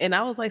 And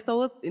I was like, so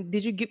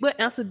what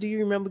answer do you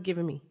remember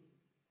giving me?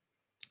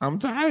 I'm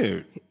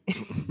tired.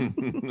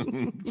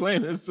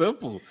 Plain and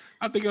simple.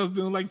 I think I was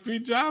doing like 3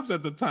 jobs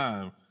at the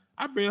time.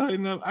 I barely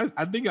know.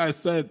 I think I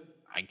said,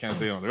 I can't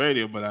say it on the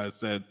radio, but I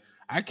said,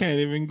 I can't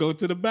even go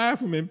to the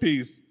bathroom in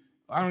peace.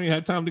 I don't even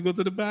have time to go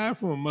to the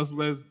bathroom, much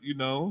less,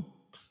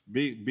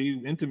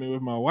 be intimate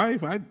with my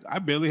wife. I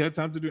barely had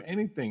time to do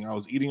anything. I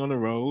was eating on the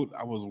road.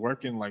 I was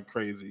working like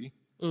crazy.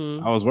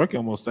 I was working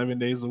almost 7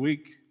 days a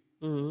week.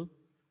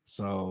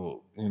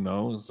 So,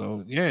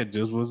 it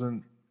just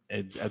wasn't,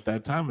 at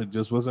that time, it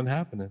just wasn't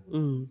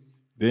happening.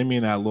 Didn't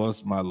mean I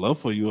lost my love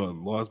for you or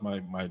lost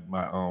my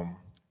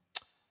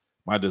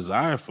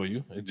desire for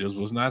you. It just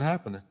was not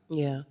happening.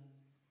 Yeah.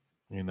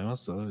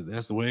 So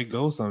that's the way it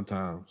goes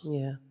sometimes.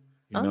 Yeah.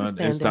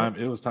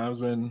 It was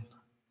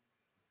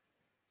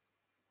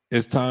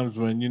times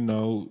when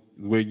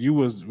where you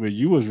was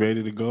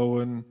ready to go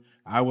and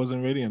I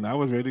wasn't ready, and I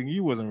was ready and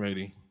you wasn't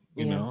ready.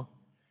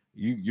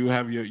 You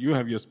have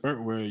your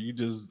spurt where you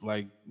just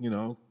like,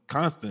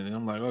 constant. And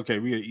I'm like, okay,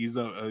 we gotta ease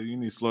up. You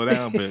need to slow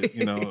down, but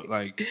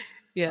like,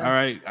 yeah. All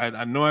right.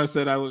 I know I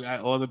said I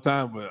all the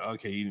time, but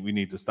okay, we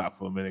need to stop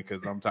for a minute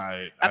because I'm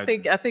tired. I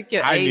think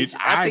your age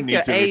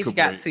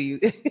got to you.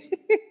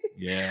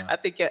 Yeah. I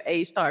think your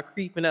age started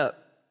creeping up.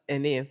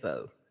 And then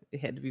so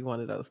it had to be one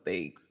of those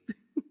things.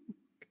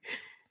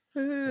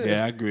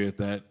 Yeah, I agree with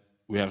that.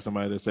 We have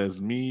somebody that says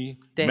me,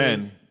 They.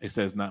 men. It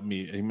says not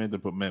me. He meant to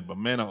put men, but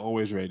men are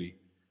always ready.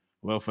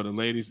 Well, for the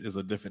ladies, it's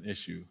a different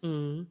issue.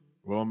 Mm,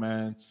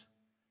 Romance,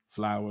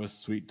 flowers,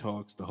 sweet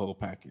talks, the whole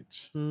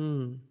package.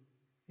 mm.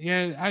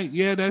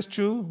 Yeah, that's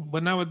true.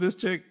 But now with this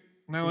chick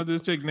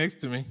next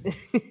to me,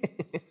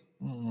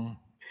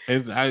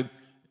 it's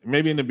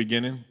maybe in the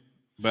beginning,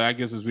 but I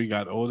guess as we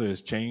got older,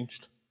 it's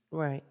changed.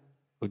 Right.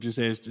 Would you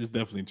say it's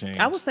definitely changed?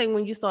 I would say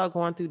when you start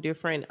going through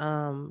different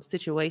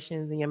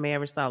situations in your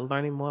marriage, start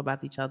learning more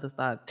about each other,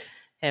 start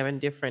having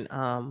different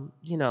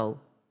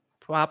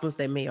problems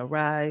that may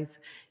arise,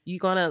 you're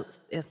gonna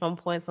at some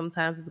point,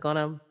 sometimes it's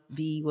gonna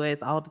be where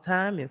it's all the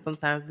time, and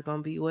sometimes it's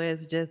gonna be where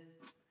it's just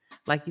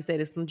like you said,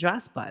 it's some dry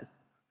spots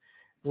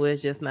where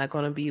it's just not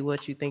gonna be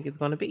what you think it's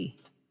gonna be.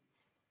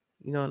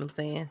 You know what I'm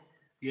saying?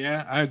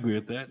 Yeah, I agree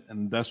with that,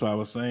 and that's why I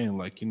was saying,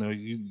 like,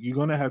 you're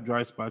gonna have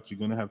dry spots.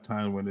 You're gonna have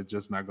time when it's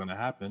just not gonna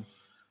happen.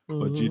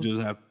 But you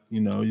just have,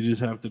 you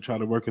just have to try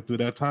to work it through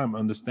that time.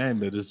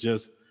 Understand that it's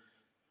just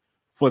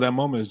for that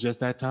moment. It's just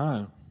that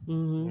time,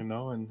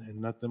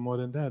 and nothing more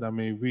than that. I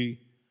mean,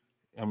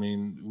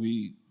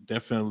 we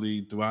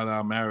definitely throughout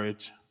our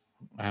marriage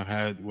have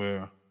had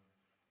where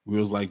we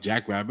was like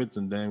jackrabbits,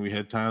 and then we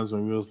had times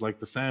when we was like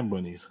the sand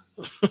bunnies.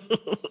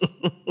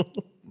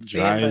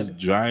 Dry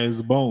as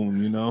a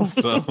bone,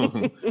 so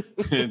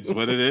it's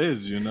what it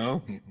is,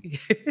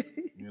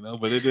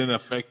 but it didn't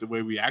affect the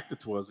way we acted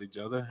towards each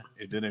other.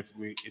 It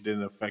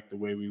didn't affect the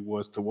way we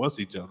was towards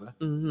each other.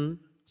 Mm-hmm.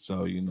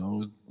 So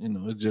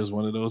it's just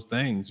one of those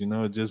things.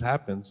 It just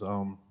happens.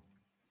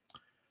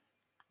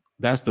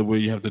 That's the way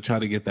you have to try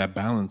to get that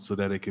balance so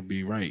that it could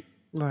be right.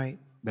 Right.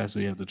 That's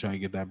where you have to try to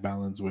get that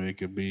balance where it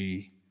could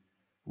be.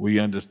 We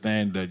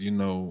understand that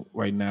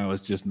right now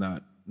it's just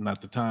not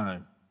the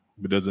time.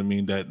 But doesn't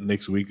mean that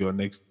next week or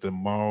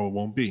tomorrow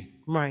won't be.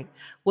 Right.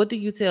 What do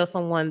you tell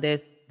someone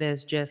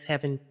that's just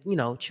having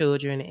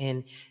children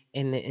and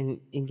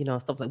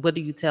stuff like? What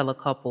do you tell a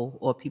couple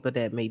or people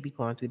that may be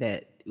going through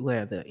that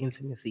where the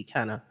intimacy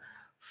kind of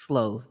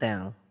slows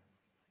down?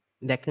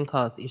 That can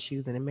cause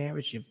issues in a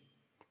marriage.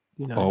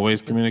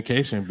 Always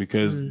communication,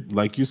 because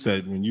like you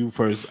said, when you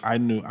first, I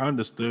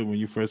understood when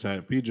you first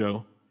had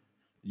Pedro,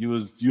 you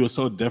were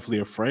so definitely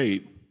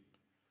afraid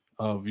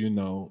of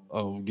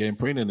getting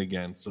pregnant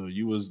again. So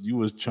you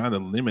was trying to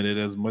limit it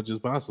as much as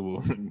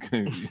possible.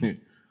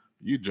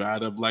 You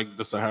dried up like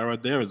the Sahara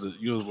Desert.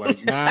 You was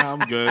like, nah, I'm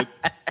good.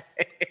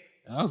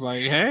 I was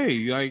like,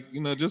 hey,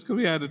 just because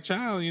we had a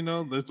child,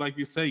 it's like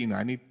you say,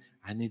 I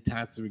need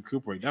time to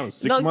recuperate. That was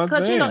 6 months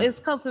in. It's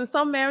because in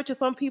some marriages,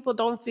 some people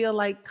don't feel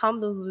like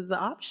condoms is an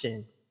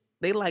option.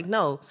 They like,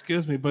 no.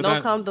 Excuse me, but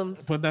no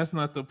condoms. But that's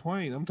not the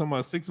point. I'm talking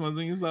about 6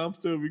 months in. You're like, I'm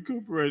still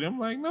recuperating. I'm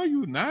like, no,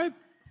 you're not.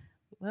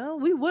 Well,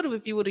 we would have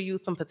if you would have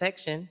used some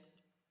protection.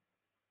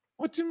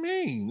 What you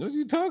mean? What are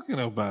you talking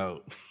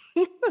about?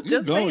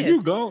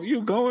 You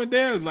going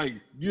there like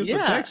use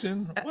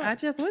protection. I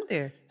just went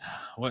there.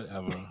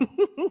 Whatever.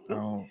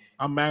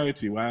 I'm married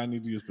to you. Why I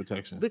need to use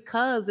protection?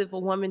 Because if a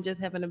woman just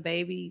having a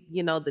baby,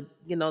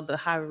 the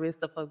high risk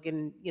of her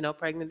getting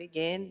pregnant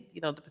again,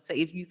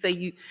 if you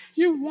say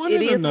you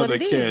wanted another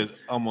kid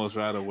almost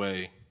right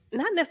away.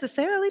 Not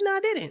necessarily. No, I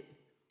didn't.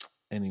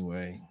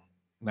 Anyway.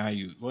 Now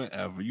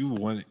whatever you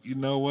want, you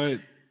know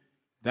what?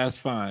 That's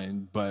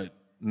fine, but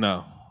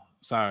no,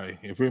 sorry.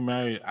 If we're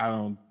married, I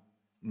don't.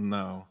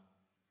 No,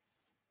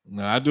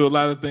 I do a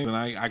lot of things, and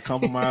I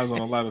compromise on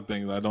a lot of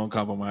things. I don't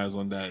compromise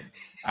on that.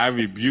 I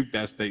rebuke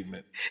that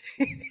statement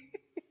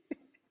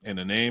in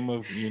the name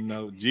of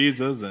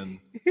Jesus and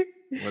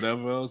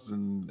whatever else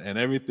and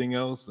everything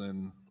else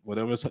and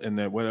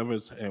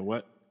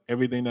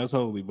everything that's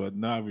holy. But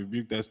no, I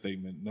rebuke that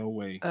statement. No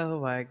way. Oh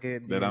my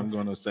goodness. That I'm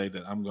gonna say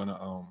that I'm gonna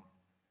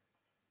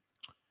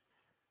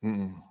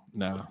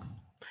no.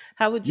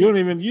 How would you? You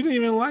didn't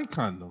even like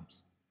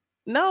condoms.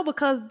 No,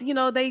 because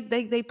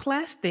they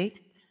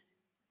plastic.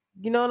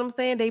 You know what I'm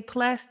saying? They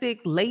plastic,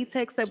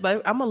 latex.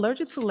 But I'm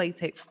allergic to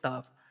latex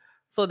stuff,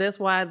 so that's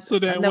why. So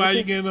then, why are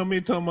you getting on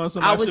me talking about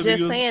something? I was just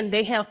saying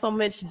they have so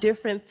much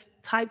different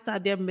types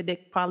out there, but they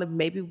probably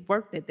maybe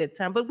worked at that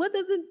time. But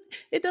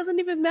it doesn't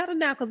even matter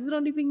now because we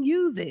don't even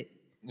use it.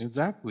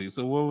 Exactly.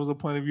 So what was the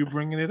point of you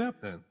bringing it up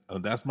then? Oh,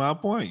 that's my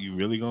point. You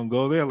really gonna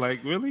go there?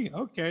 Like, really?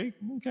 Okay.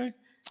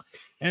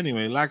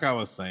 Anyway, like I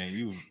was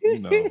saying, you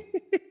know.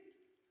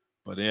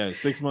 But yeah,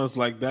 6 months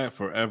like that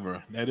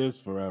forever. That is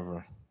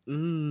forever.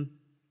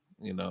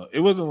 It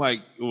wasn't like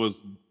it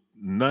was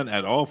none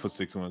at all for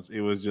 6 months.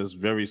 It was just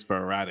very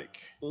sporadic.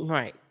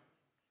 Right.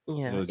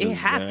 Yeah. It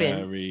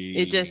happened.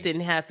 It just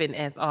didn't happen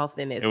as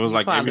often as it was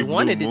like probably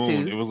wanted moon,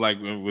 it to. It was like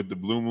when the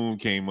blue moon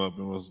came up,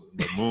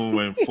 the moon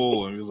went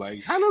full, and it was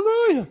like,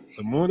 hallelujah,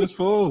 the moon is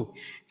full.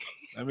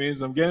 That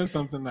means I'm getting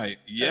something tonight.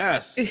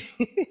 Yes.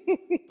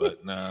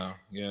 But no,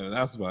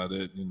 that's about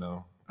it.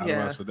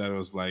 Otherwise for that, it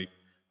was like,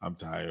 I'm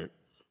tired.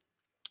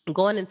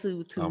 Going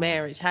into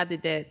marriage, how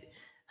did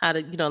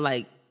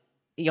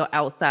your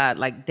outside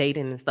like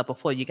dating and stuff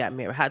before you got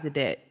married, how did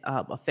that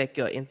affect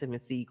your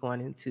intimacy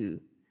going into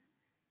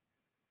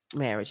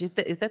marriage? Is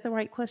that the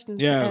right question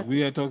to Yeah, ask?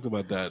 we had talked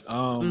about that.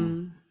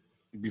 Mm,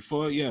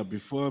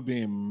 Before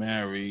being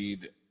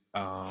married,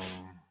 um,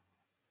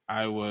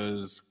 I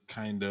was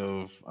kind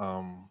of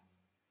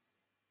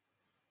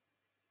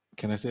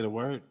can I say the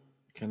word?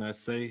 Can I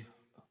say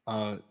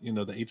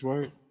the H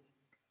word?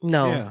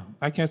 no, Yeah,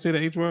 I can't say the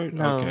H word.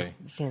 no, Okay.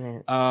 you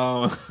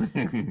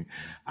can't.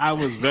 I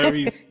was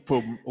very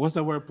what's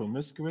that word?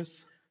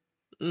 Promiscuous.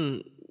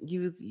 Mm,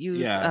 you was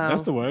Yeah,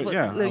 that's the word. what,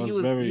 Yeah, no, you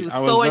was I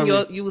was sowing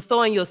very you was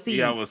sowing your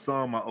yeah, I seeds, was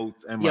sowing my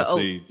oats and my your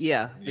oats. seeds.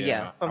 Yeah,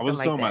 Yeah, I something wasn't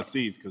like sowing my that.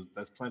 seeds because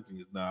that's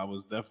plenty. No, I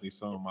was definitely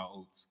sowing my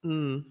oats.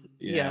 Yeah,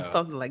 Yeah,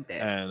 something like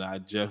that. and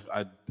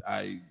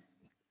I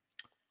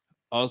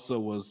also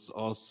was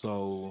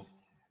also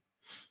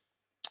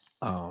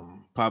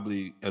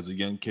probably as a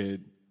young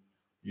kid,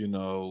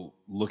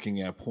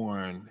 looking at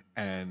porn,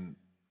 and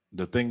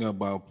the thing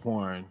about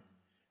porn,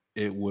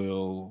 it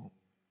will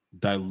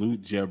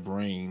dilute your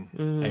brain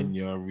Mm-hmm. and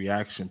your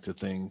reaction to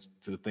things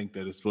to think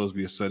that it's supposed to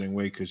be a certain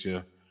way because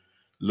you're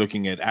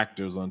looking at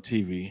actors on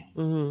TV.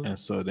 Mm-hmm. And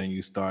so then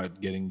you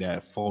start getting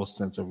that false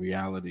sense of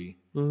reality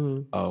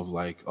Mm-hmm. of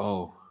like,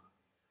 oh,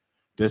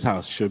 this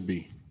house should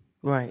be.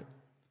 Right.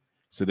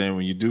 So then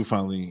when you do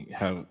finally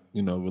have,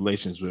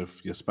 relations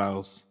with your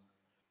spouse,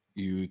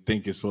 you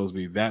think it's supposed to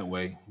be that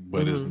way,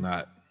 but it's Mm-hmm.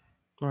 not.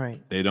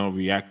 Right. They don't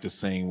react the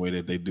same way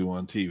that they do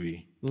on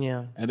TV.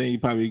 Yeah. And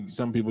then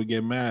some people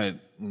get mad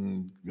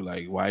and be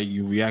like, why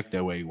you react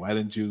that way? Why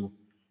didn't you,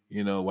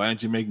 why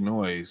didn't you make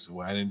noise?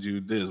 Why didn't you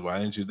this? Why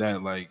didn't you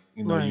that? Like,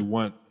 you Right.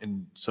 want,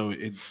 and so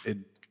it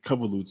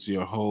convolutes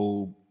your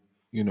whole,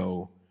 you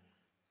know,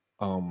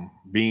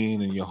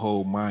 being and your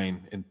whole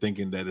mind and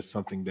thinking that it's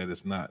something that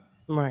it's not.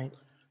 Right.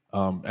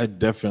 That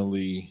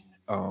definitely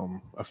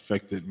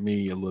affected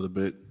me a little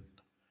bit.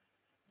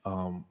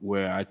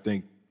 Where I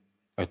think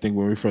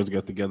when we first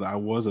got together, I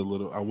was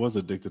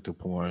addicted to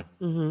porn.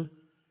 Mm-hmm.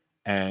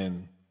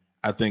 And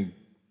I think,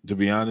 to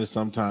be honest,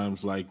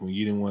 sometimes like when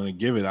you didn't want to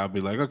give it, I'll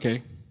be like,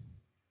 okay,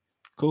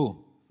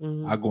 cool.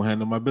 Mm-hmm. I'll go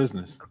handle my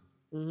business,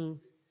 Mm-hmm.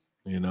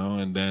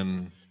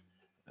 and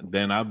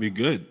then I'll be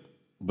good.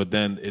 But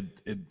then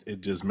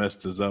it just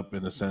messed us up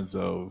in the sense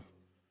of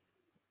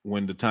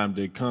when the time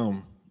did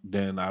come,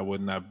 then I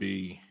would not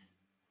be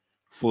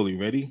fully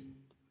ready.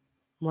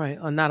 Right.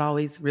 Or not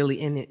always really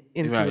into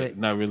Right. it.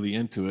 Not really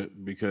into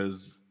it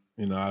because,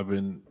 I've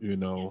been,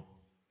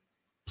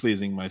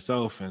 pleasing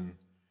myself, and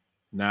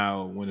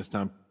now when it's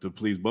time to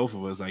please both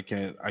of us, I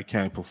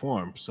can't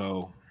perform.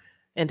 So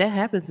And that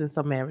happens in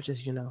some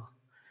marriages.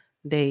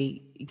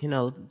 They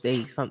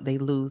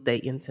lose their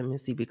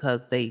intimacy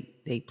because they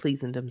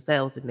pleasing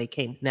themselves and they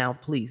can't now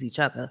please each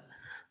other.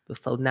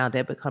 But so now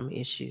that become an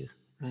issue.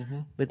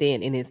 But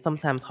then and it's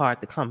sometimes hard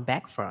to come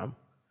back from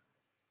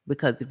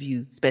because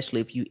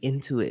especially if you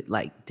into it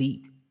like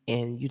deep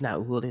and you're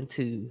not willing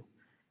to,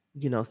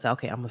 say,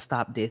 okay, I'm gonna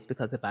stop this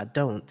because if I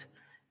don't,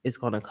 it's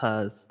gonna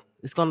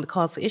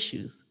cause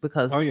issues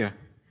because oh yeah.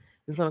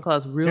 it's gonna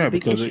cause real Yeah,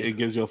 big because it, issues. it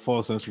gives you a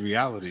false sense of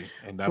reality,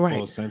 and that Right.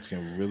 false sense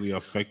can really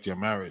affect your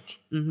marriage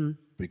Mm-hmm.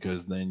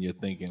 because then you're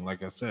thinking,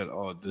 like I said,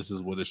 oh, this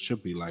is what it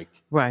should be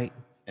like, Right.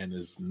 and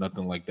it's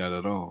nothing like that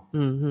at all.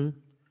 Mm-hmm.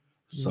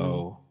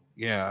 So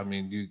yeah, I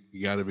mean,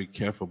 you got to be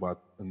careful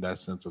about in that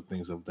sense of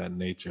things of that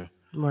nature.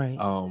 Right.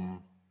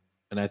 Um,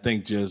 and I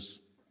think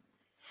just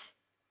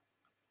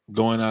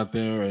going out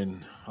there,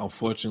 and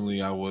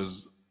unfortunately, I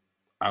was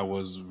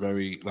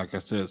very, like I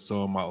said,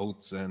 sowing my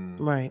oats and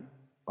Right.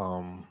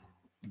 um,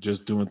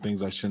 just doing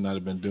things I should not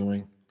have been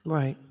doing.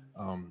 Right.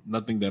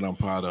 Nothing that I'm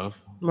proud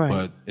of, Right.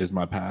 but is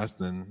my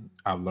past, and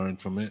I've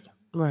learned from it.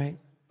 Right.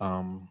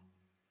 Um,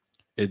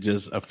 it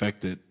just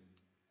affected,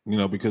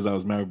 because I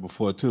was married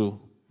before too.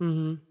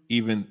 Mm-hmm.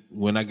 Even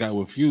when I got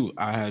with you,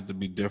 I had to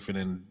be different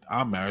in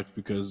our marriage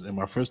because in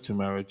my first two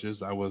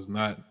marriages, I was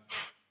not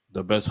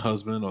the best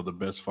husband or the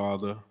best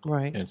father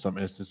Right. in some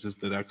instances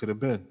that I could have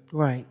been.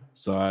 Right.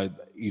 So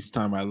each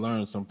time I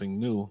learned something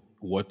new,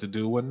 what to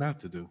do, what not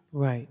to do.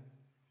 Right.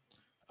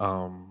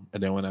 And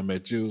then when I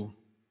met you,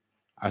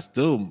 I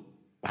still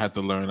had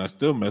to learn. I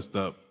still messed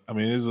up. I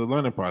mean, it's a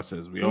learning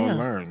process. We all Yeah.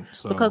 learn.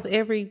 So Because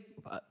every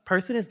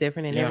person is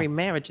different and Yeah. every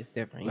marriage is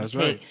different. That's you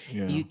can't right.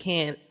 Yeah. you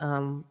can't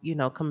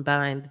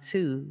combine the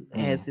two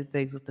as if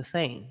they was the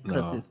same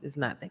because No. it's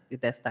not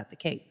that's not the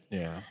case.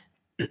 Yeah.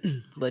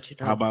 But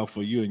How about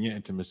for you and your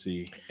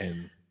intimacy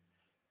and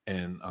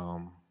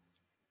I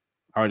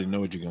already know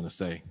what you're gonna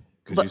say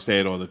because But- you say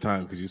it all the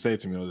time. Because you say it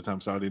to me all the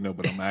time, so I already know.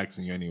 But I'm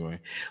asking you anyway.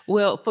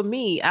 well, for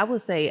me, I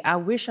would say I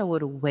wish I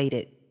would have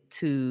waited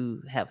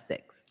to have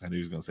sex. I knew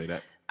you was gonna say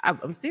that.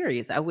 I'm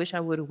serious. I wish I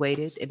would have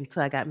waited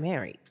until I got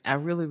married. I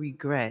really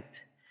regret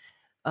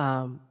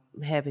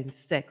having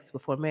sex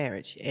before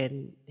marriage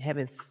and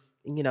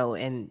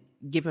and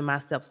giving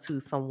myself to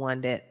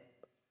someone that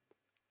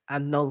I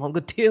no longer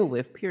deal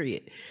with,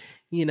 period.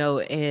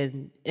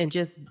 And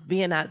just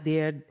being out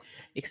there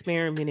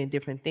experimenting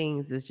different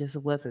things is just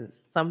wasn't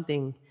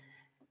something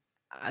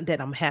that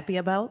I'm happy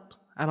about.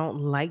 I don't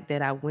like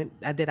that I went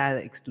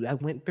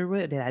through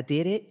it, that I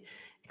did it.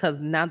 Because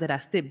now that I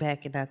sit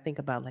back and I think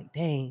about like,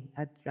 dang,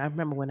 I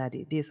remember when I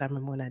did this, I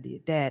remember when I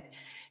did that.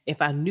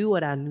 If I knew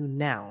what I knew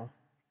now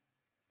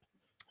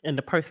and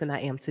the person I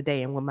am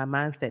today and what my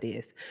mindset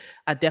is,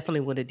 I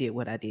definitely would have did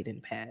what I did in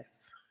the past.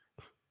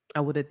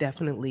 I would have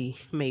definitely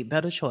made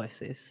better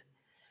choices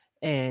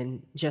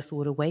and just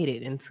would have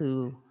waited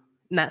into,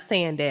 not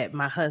saying that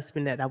my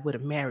husband that I would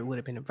have married would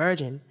have been a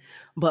virgin,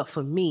 but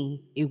for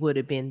me, it would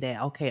have been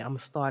that, okay, I'm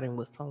starting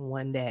with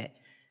someone that,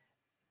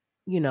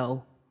 you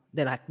know,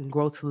 that I can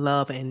grow to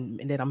love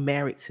and that I'm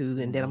married to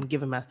and that I'm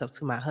giving myself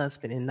to my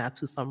husband and not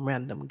to some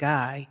random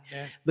guy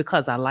Yeah.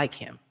 because I like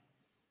him.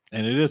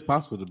 And it is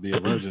possible to be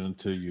a virgin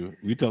until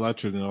we tell our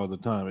children all the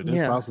time, it is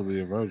Yeah. possible to be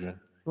a virgin.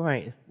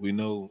 Right. We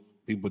know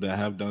people that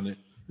have done it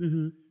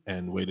Mm-hmm.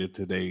 and waited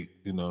till they,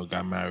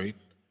 got married.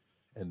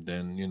 And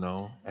then,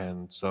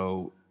 and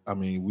so, I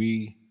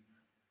mean,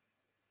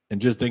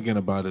 and just thinking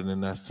about it in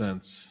that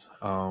sense,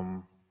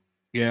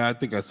 yeah, I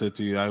think I said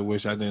to you, I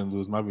wish I didn't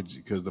lose my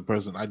virginity because the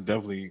person, I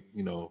definitely,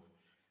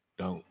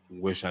 don't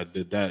wish I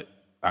did that.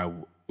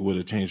 It would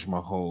have changed my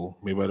whole,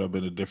 maybe I'd have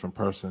been a different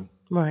person.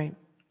 Right.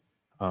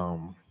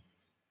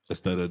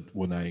 Instead of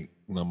when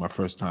my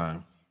first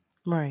time.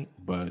 Right.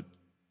 But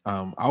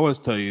I always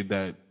tell you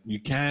that you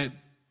can't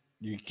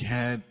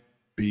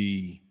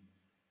be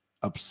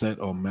upset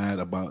or mad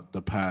about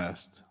the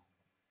past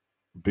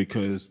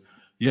because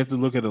you have to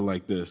look at it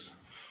like this.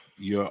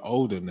 You're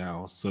older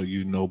now, so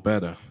you know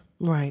better.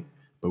 Right.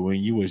 But when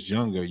you was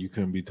younger, you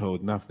couldn't be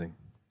told nothing.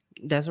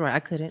 That's right. I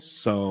couldn't.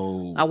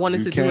 So I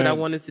wanted to do what I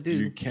wanted to do.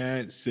 You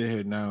can't sit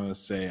here now and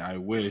say, I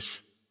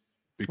wish,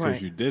 because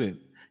Right. you didn't.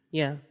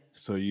 Yeah.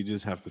 So you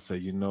just have to say,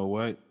 you know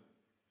what?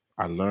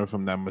 I learned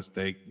from that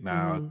mistake.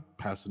 Now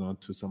pass it on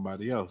to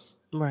somebody else.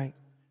 Right.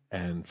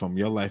 And from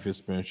your life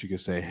experience, you can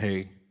say,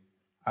 hey,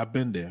 I've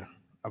been there.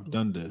 I've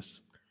done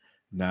this.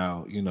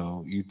 Now,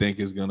 you think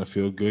it's going to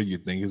feel good. You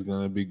think it's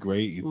going to be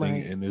great. You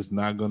think, and it's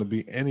not going to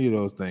be any of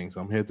those things.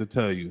 I'm here to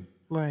tell you.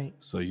 Right.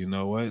 So you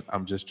know what?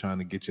 I'm just trying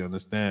to get you to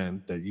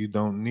understand that you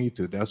don't need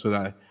to. That's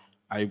what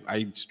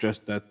I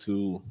stressed that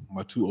to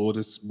my two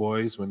oldest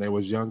boys when they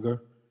was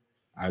younger.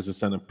 I was just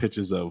sending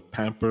pictures of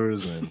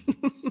Pampers and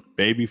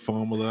baby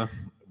formula.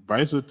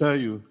 Bryce would tell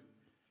you,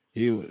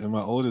 and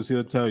my oldest,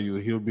 he'll tell you,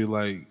 he'll be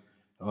like,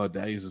 oh,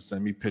 Dad used to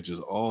send me pictures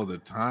all the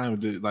time,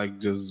 like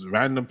just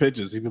random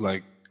pictures. He'd be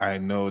like, I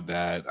know,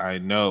 Dad, I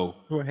know.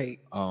 Right.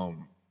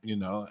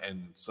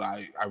 And so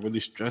I really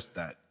stress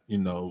that,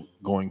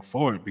 going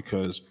forward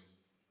because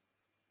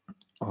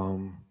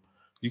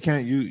you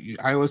can't.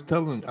 I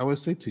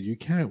always say to you, you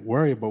can't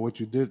worry about what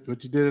you did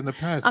in the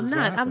past. I'm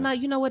not.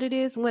 You know what it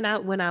is when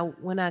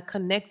I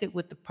connected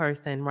with the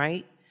person,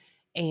 right?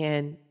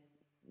 And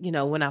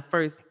when I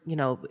first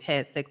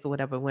had sex or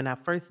whatever, when I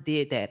first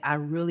did that, I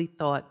really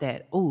thought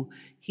that, oh,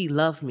 he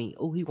loved me.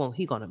 Oh,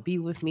 he gonna be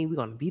with me. We're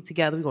gonna be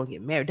together. We're gonna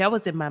get married. That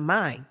was in my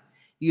mind.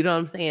 You know what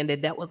I'm saying?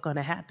 That was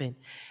gonna happen.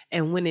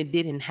 And when it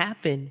didn't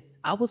happen,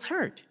 I was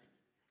hurt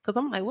because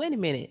I'm like, wait a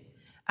minute.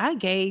 I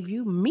gave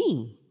you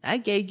me. I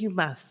gave you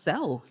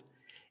myself.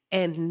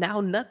 And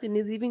now nothing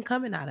is even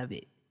coming out of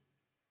it.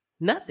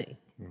 Nothing.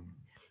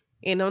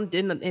 And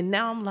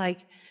now I'm like,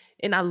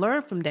 and I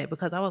learned from that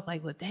because I was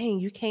like, well, dang,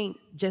 you can't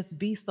just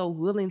be so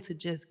willing to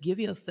just give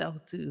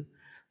yourself to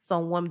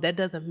someone. That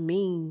doesn't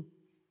mean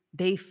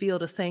they feel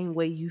the same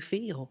way you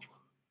feel.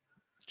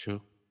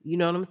 True. You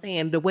know what I'm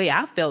saying? The way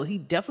I felt, he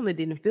definitely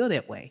didn't feel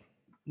that way.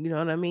 You know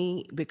what I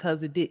mean?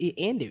 Because it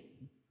ended,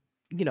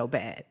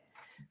 bad.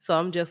 So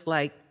I'm just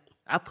like,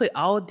 I put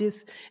all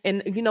this,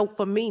 and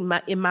for me,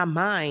 in my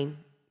mind,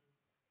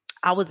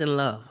 I was in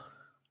love.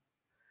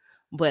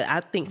 But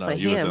I think for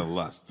you him, was in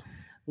lust.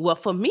 Well,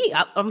 for me,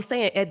 I'm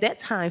saying at that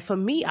time, for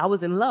me, I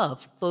was in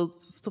love. So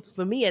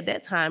for me at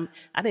that time,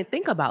 I didn't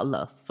think about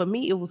lust. For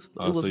me, it was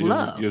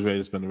love. You was ready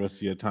to spend the rest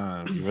of your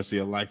time, the rest of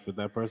your life with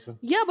that person?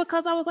 Yeah,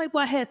 because I was like,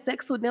 well, I had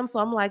sex with them. So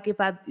I'm like, if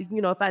I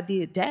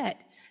did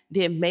that,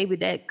 then maybe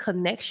that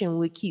connection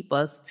would keep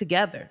us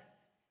together.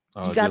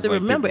 You got to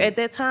remember, at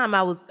that time,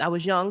 I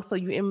was young, so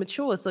you're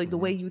immature. So the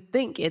way you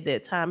think at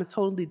that time is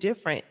totally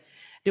different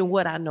than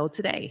what I know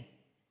today.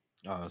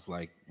 It's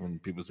like when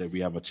people say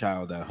we have a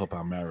child that help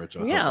our marriage.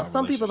 Or yeah,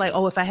 some people like,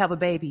 oh, if I have a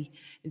baby,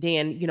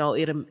 then it'll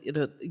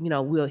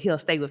he'll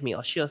stay with me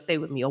or she'll stay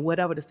with me or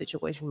whatever the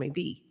situation may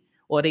be,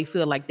 or they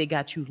feel like they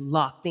got you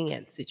locked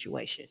in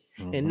situation,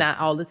 and not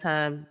all the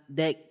time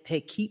that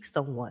keeps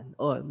someone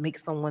or make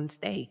someone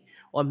stay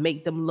or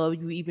make them love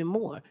you even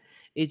more.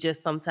 It's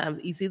just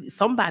sometimes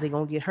somebody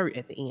gonna get hurt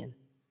at the end.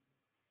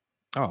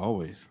 Oh,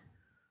 always.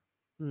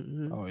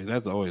 Always.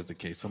 That's always the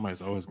case.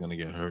 Somebody's always gonna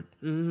get hurt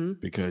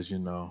because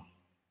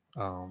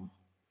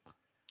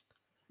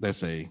let's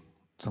say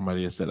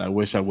somebody has said, I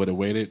wish I would have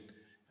waited.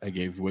 I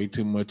gave way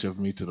too much of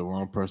me to the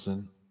wrong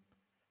person.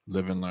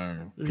 Live and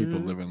learn. People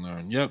live and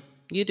learn. Yep.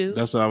 You do.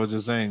 That's what I was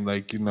just saying.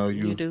 Like, you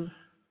do.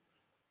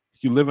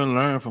 You live and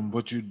learn from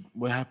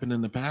what happened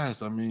in the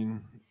past. I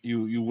mean,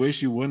 you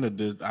wish you wouldn't have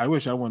did. I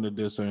wish I wouldn't have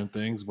did certain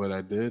things, but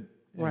I did.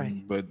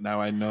 Right. But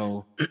now I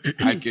know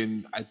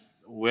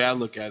way I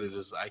look at it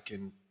is I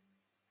can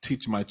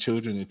teach my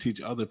children and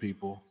teach other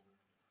people,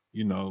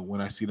 you know,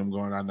 when I see them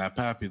going down that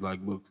path, be like,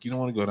 look, you don't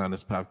want to go down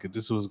this path because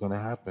this is what's going to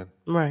happen.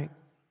 Right.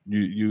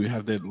 You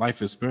have that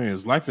life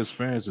experience. Life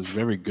experience is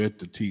very good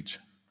to teach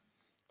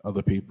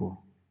other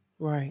people.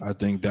 Right. I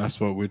think that's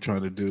what we're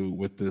trying to do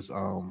with this.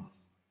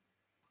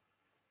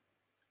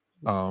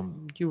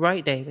 You're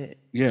right, David.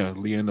 Yeah,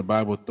 Leah in the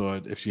Bible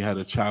thought if she had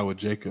a child with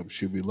Jacob,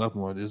 she'd be loved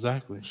more.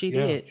 Exactly. She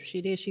Yeah. did.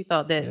 She did. She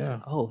thought that,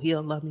 Yeah. oh,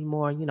 he'll love me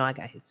more. You know, I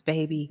got his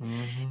baby.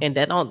 Mhm. And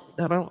that don't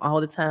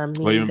all the time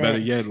mean Or even that. better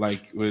yet,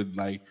 like with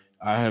like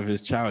I have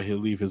his child, he'll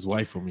leave his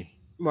wife for me.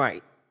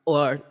 Right.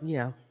 Or,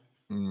 yeah.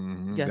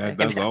 Mhm. Yeah, that can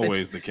That's happen.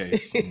 always the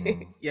case.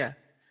 Mhm. Yeah.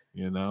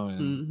 You know,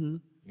 and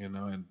Mm-hmm. you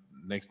know, and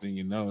next thing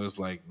you know, it's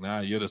like,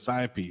 nah, you're the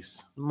side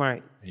piece,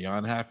 Right. and you're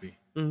unhappy.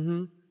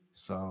 Mm-hmm.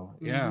 So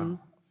yeah, Mhm.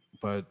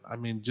 but I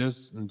mean,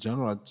 just in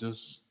general, I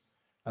just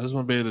want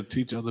to be able to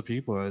teach other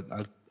people. I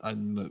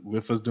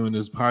with us doing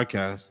this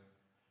podcast,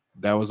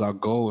 that was our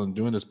goal in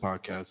doing this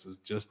podcast, is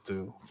just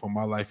to, from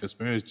my life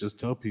experience, just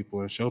tell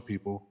people and show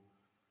people,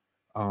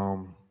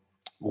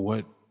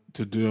 what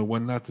to do and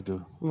what not to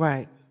do.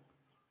 Right.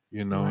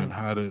 You know, and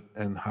how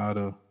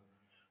to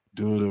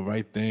do the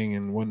right thing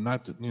and what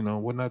not to, you know,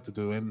 what not to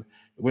do. And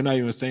we're not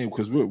even saying,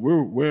 because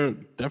we're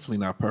definitely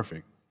not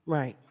perfect.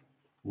 Right.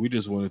 We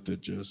just wanted to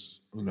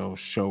just, you know,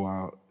 show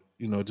out,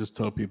 you know, just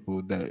tell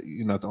people that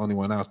you're not the only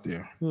one out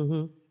there,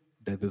 Mm-hmm.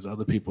 that there's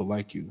other people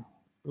like you,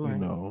 Right. you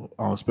know,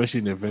 especially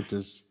in the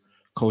Adventist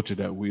culture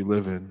that we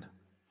live in.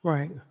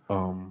 Right.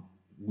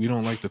 We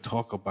don't like to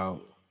talk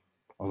about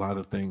a lot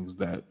of things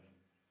that,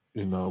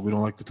 you know, we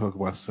don't like to talk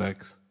about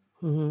sex.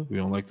 Mm-hmm. We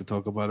don't like to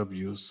talk about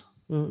abuse.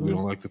 Mm-mm. We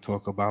don't like to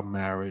talk about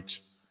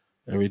marriage.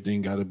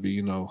 Everything got to be,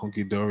 you know,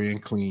 hunky-dory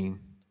and clean.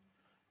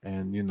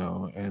 And, you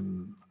know,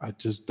 and I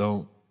just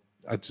feel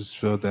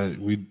that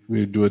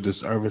we do a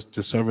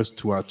disservice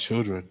to our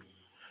children.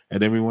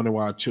 And then we wonder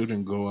why our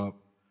children grow up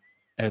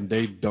and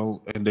they're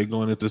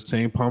going into the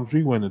same palms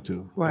we went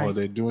into. Right. Or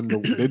they're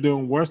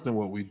doing worse than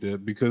what we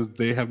did because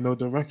they have no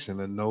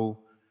direction and no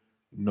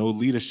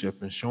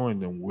leadership and showing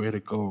them where to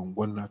go and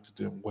what not to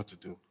do and what to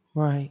do.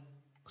 Right.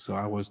 So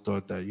I always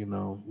thought that, you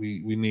know, we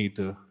need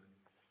to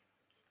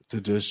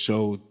just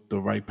show the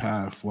right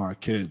path for our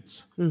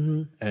kids.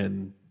 Mm-hmm.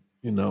 And,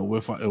 you know,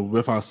 with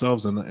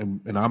ourselves in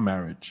our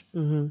marriage,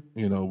 Mm-hmm.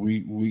 you know,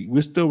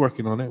 we're still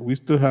working on it. We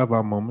still have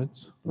our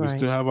moments. We Right.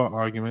 still have our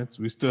arguments.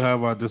 We still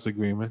have our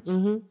disagreements.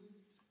 Mm-hmm.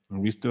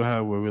 And we still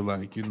have where we're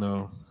like, you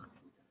know,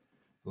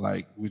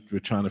 like we're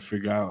trying to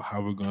figure out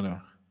how we're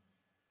gonna,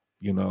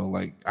 you know,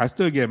 like I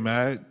still get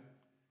mad,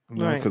 you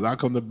know, Right. because I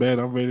come to bed,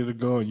 I'm ready to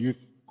go, and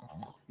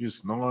you're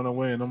snoring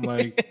away, and I'm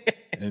like,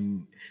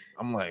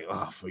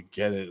 oh,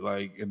 forget it.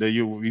 Like, and then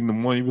you in the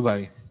morning, you be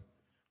like,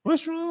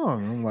 what's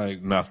wrong? I'm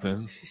like,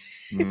 nothing.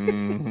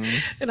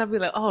 Mhm. And I'll be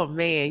like, oh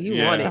man, you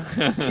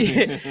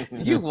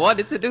Yeah.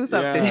 wanted to do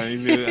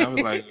something. Yeah, I was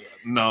like,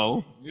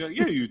 no. Yeah,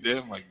 you did.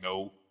 I'm like,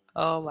 no.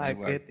 Oh my I'm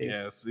like, goodness.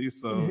 yeah, see,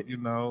 so, you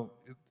know,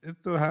 it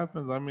still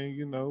happens. I mean,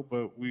 you know,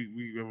 but we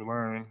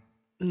learn,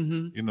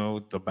 Mm-hmm. you know,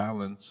 the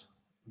balance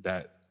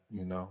that,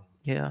 you know.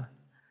 Yeah.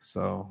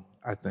 So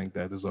I think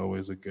that is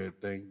always a good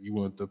thing. You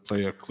want to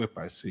play a clip,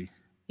 I see.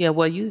 Yeah.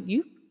 Well,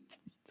 you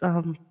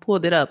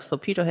pulled it up. So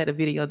Pedro had a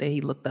video that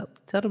he looked up.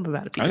 Tell them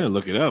about it, I Pedro. didn't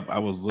look it up. I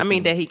was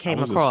looking. that he came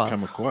I was across. Just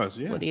come across,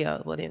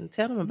 yeah. Well, then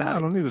tell them No, about I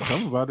it. don't need to tell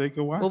them about it. They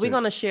can watch Well, it. we're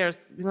gonna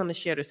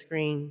share the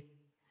screen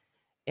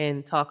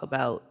and talk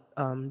about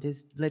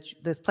this.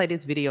 Let's play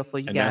this video for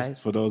you And guys. that's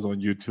for those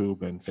on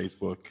YouTube and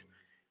Facebook.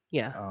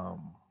 Yeah.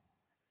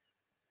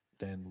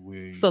 Then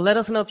we So let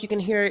us know if you can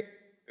hear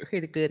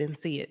it good and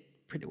see it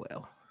pretty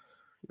well.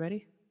 You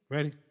ready?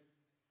 ready.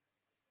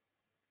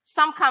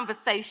 Some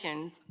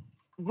conversations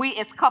we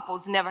as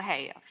couples never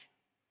have.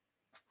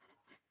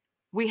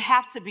 We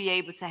have to be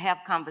able to have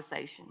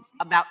conversations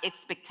about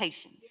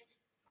expectations.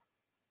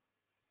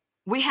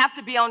 We have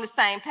to be on the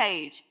same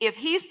page. If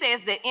he says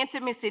that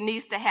intimacy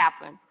needs to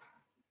happen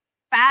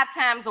 5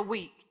 times a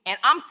week, and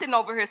I'm sitting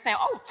over here saying,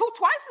 oh,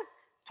 twice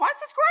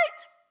is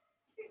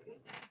great,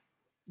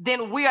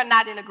 then we are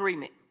not in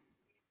agreement.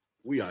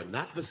 We are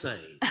not the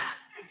same.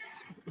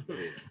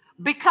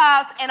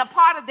 Because, and a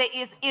part of that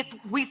is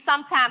we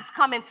sometimes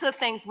come into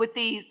things with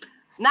these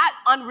not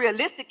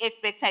unrealistic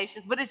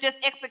expectations, but it's just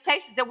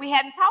expectations that we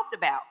hadn't talked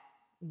about.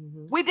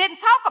 Mm-hmm. We didn't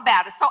talk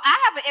about it. So I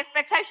have an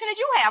expectation and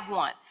you have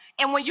one.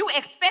 And when you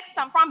expect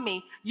something from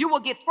me, you will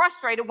get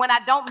frustrated when I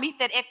don't meet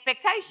that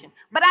expectation.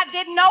 But I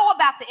didn't know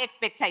about the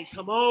expectation.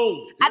 Come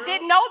on. I girl.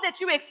 didn't know that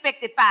you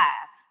expected 5.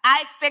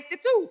 I expected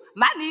 2.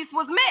 My needs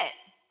was met.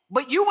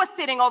 But you were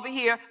sitting over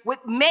here with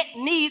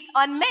needs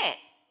unmet.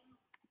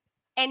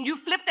 And you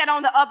flip that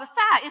on the other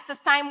side. It's the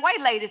same way,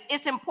 ladies.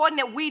 It's important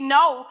that we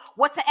know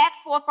what to ask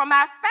for from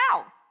our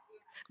spouse.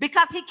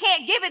 Because he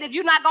can't give it if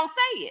you're not going to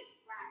say it.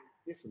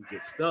 It's some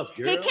good stuff,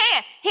 girl. He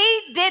can't.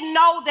 He didn't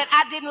know that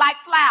I didn't like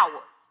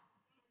flowers.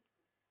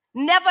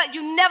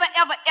 You never,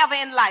 ever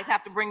in life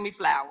have to bring me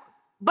flowers.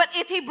 But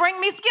if he bring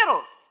me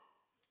Skittles,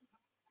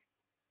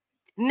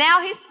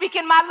 now he's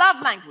speaking my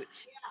love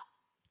language.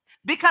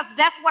 because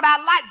that's what I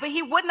like. But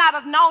he would not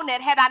have known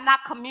that had I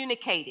not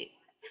communicated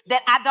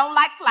that I don't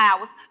like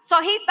flowers.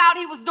 So he thought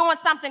he was doing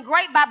something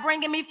great by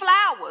bringing me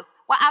flowers.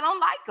 Well, I don't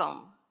like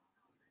them.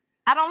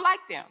 I don't like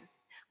them.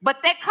 But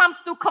that comes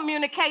through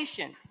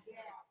communication.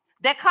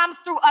 That comes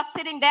through us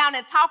sitting down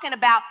and talking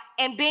about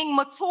and being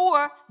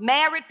mature,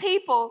 married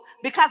people,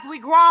 because we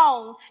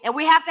grown and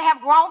we have to have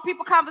grown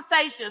people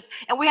conversations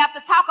and we have to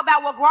talk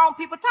about what grown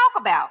people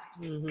talk about.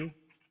 Mm-hmm.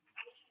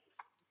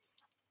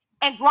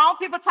 And grown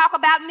people talk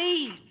about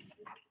needs.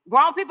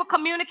 Grown people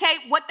communicate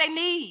what they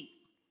need.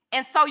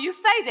 And so you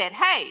say that,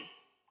 hey,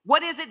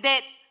 what is it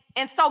that,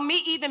 and so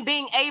me even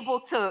being able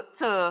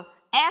to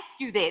ask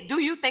you that, do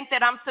you think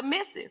that I'm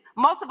submissive?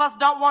 Most of us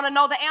don't want to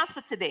know the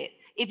answer to that.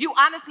 If you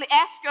honestly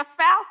ask your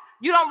spouse,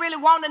 you don't really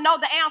want to know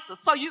the answer.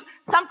 So you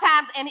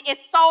sometimes, and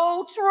it's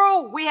so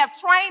true, we have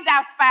trained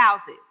our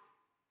spouses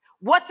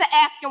what to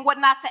ask and what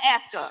not to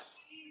ask us.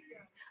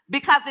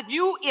 Because if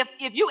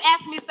you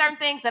ask me certain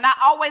things and I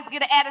always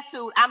get an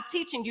attitude, I'm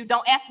teaching you,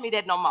 don't ask me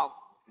that no more.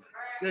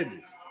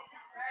 Goodness.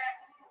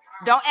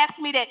 Don't ask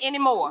me that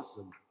anymore.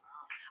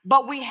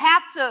 But we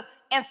have to,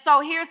 and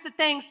so here's the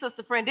thing,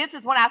 sister friend. This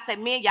is when I say,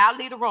 me and y'all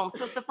leave the room,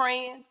 sister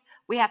friends.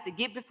 We have to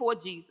get before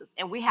Jesus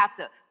and we have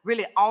to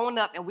really own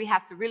up and we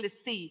have to really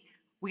see,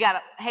 we got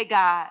to, hey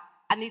God,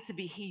 I need to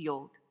be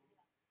healed.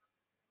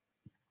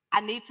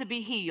 I need to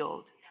be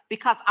healed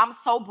because I'm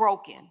so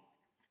broken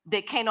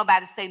that can't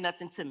nobody say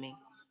nothing to me.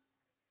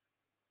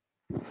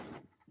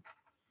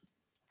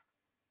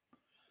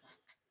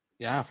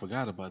 Yeah, I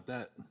forgot about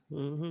that.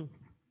 Mm-hmm.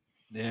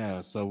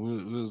 Yeah, so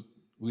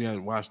we had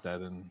watched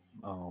that and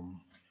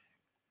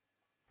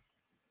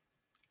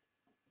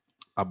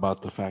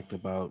about the fact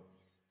about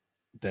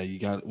that you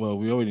got. Well,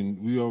 we already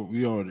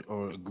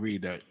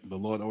agreed that the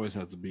Lord always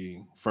has to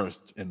be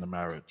first in the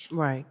marriage,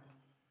 right?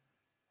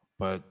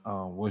 But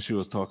what she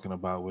was talking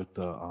about with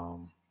the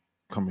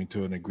coming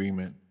to an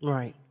agreement,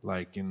 right?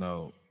 Like, you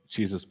know,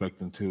 she's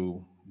expecting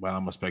 2, but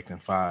I'm expecting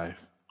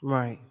 5,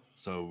 right?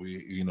 So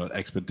we, you know,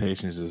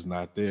 expectations is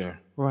not there,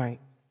 right?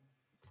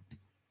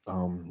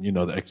 You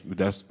know,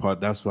 that's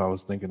what I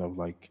was thinking of.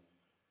 Like,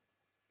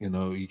 you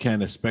know, you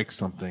can't expect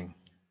something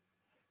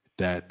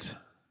that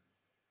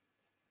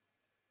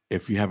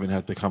if you haven't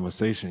had the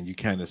conversation, you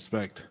can't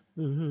expect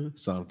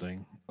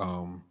something.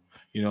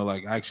 You know,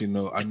 like I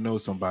know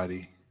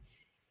somebody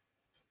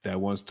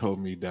that once told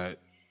me that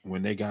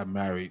when they got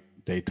married,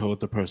 they told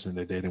the person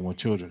that they didn't want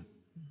children.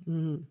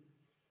 Mm-hmm.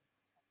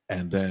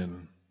 And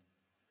then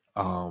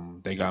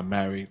they got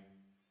married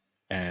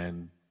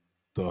and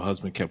the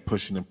husband kept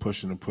pushing and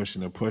pushing and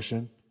pushing and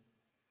pushing.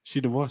 She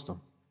divorced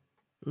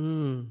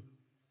him.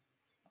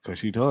 Because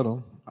she told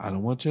him, I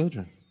don't want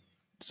children.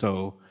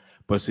 So,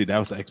 but see, that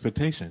was the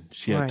expectation.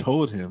 She had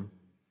told him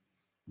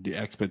the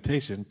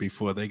expectation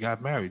before they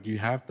got married. You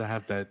have to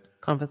have that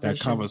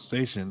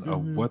conversation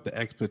of what the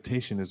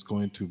expectation is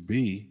going to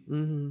be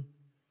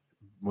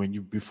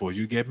before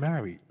you get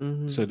married.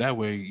 So that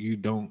way you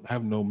don't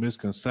have no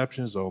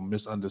misconceptions or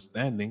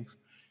misunderstandings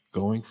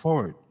going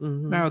forward.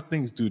 Now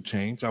things do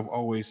change. I've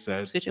always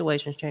said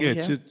situations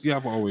change. Yeah,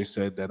 I've always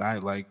said that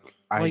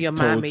your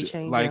mind may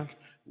change.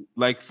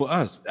 Like for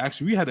us,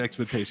 actually, we had an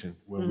expectation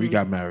when we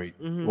got married.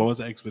 What was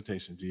the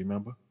expectation? Do you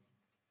remember?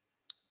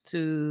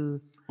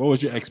 What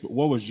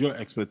was your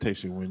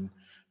expectation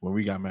when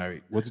we got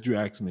married? What did you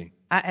ask me?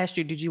 I asked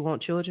you, did you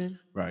want children?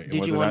 Right.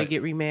 Did you want to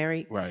get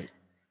remarried? Right.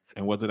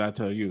 And what did I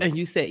tell you? And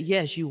you said,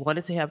 yes, you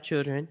wanted to have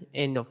children.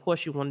 And of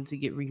course you wanted to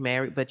get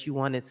remarried, but you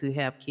wanted to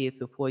have kids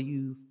before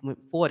you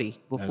went 40,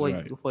 before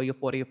your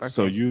 40th birthday.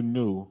 So you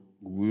knew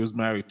we was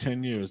married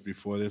 10 years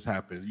before this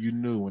happened. You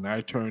knew when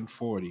I turned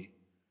 40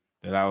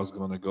 that I was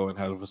going to go and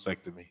have a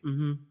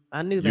vasectomy.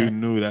 I knew that. You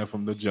knew that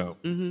from the jump.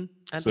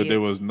 So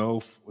there was no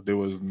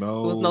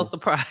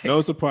surprise. No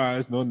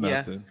surprise, no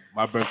nothing. Yeah.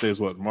 My birthday is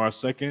what, March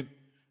 2nd?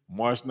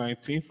 March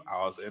 19th,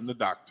 I was in the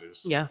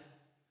doctor's. Yeah.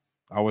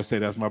 I always say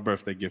that's my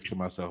birthday gift to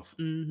myself.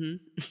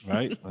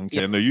 Right?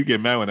 Okay. Yep. No, you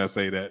get mad when I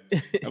say that.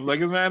 I'm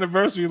like, it's my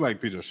anniversary. You're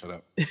like, Peter, shut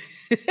up.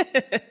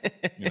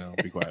 You know,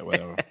 be quiet,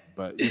 whatever.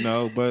 But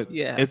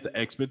it's the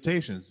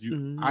expectations.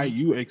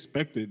 You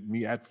expected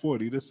me at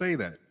 40 to say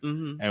that.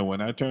 And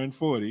when I turned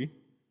 40,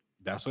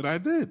 that's what I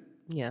did.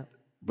 Yeah.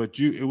 But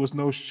it was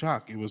no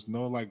shock. It was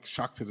no like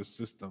shock to the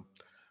system.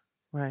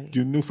 Right.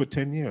 You knew for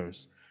 10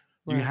 years.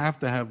 Right. You have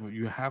to have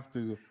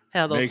those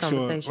make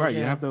sure, right? Yeah.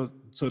 You have those,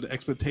 so the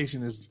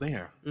expectation is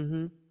there.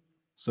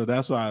 So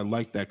that's why I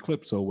like that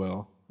clip so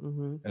well.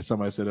 And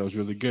somebody said that was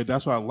really good.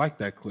 That's why I like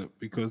that clip,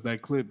 because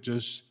that clip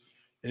just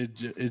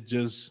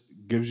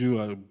gives you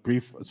a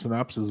brief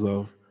synopsis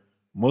of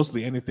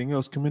mostly anything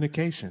else,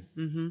 communication,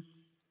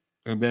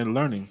 and then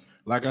learning.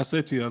 Like I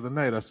said to you the other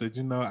night, I said,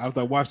 you know, after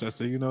I watched, I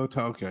said, you know,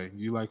 okay,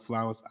 you like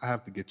flowers, I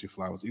have to get you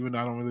flowers. Even though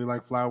I don't really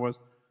like flowers,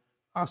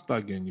 I'll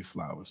start getting you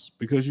flowers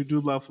because you do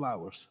love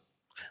flowers.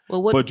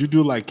 Well, but you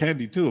do like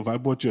candy too. If I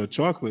bought you a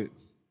chocolate,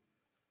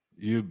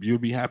 you'll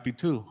be happy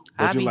too.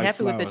 But I'll be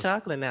happy with the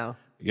chocolate now.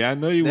 Yeah, I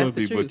know you would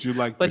be, but you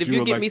like. But if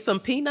you give me some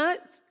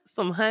peanuts,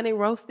 some honey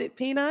roasted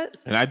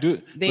peanuts, And I do.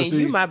 But then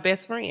see, you my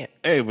best friend.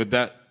 hey, but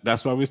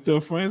that's why we're still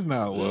friends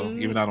now. Well,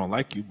 Mm. even I don't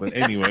like you, but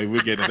anyway,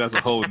 we're getting that's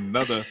a whole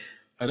nother.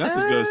 And that's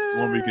a good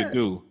one we could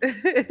do.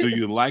 Do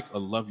you like or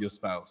love your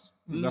spouse?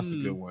 That's a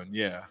good one.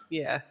 Yeah.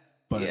 Yeah.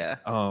 But Yeah.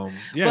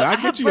 yeah, But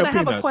I get you your I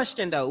have peanuts. a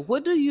question though.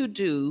 What do you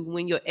do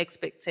when your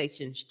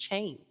expectations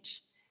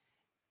change?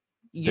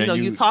 You Then know,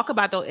 you you- talk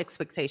about those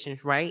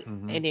expectations, right?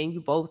 Mhm. And then you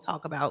both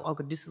talk about,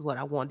 okay, this is what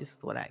I want, this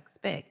is what I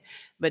expect.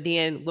 But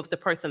then with the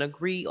person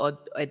agree or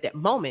at that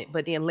moment,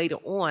 but then later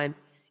on,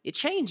 it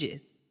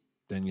changes.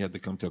 Then you have to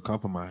come to a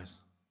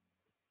compromise.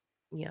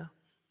 Yeah.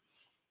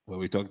 What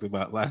we talked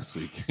about last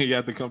week. You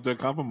have to come to a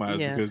compromise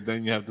Yeah. because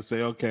then you have to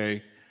say,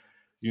 okay,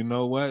 you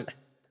know what?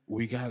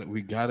 We got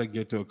to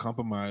get to a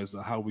compromise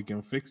of how we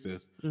can fix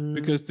this Mhm.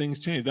 because things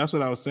change. That's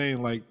what I was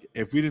saying. Like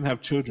if we didn't have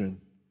children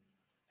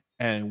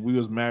and we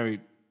was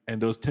married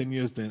and those 10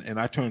 years then, and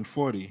I turned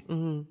 40,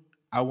 Mhm.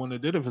 I wouldn't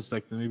have did a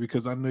vasectomy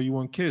because I know you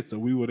want kids. So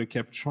we would have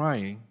kept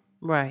trying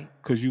Right.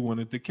 because you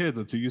wanted the kids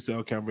until you say,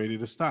 okay, I'm ready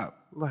to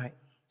stop. Right.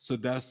 So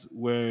that's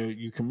where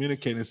you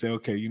communicate and say,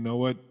 okay, you know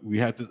what? We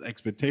had this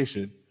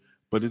expectation,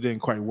 but it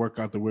didn't quite work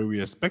out the way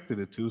we expected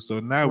it to. So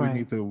now Right. we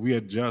need to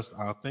readjust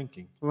our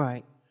thinking.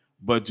 Right.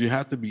 But you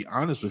have to be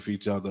honest with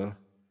each other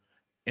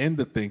in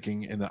the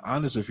thinking and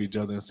honest with each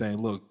other and saying,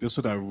 look, this is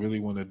what I really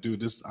want to do.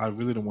 I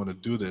really don't want to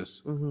do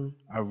this. Mm-hmm.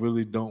 I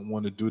really don't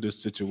want to do this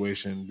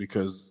situation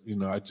because,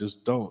 I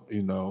just don't,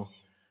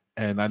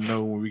 And I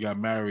know when we got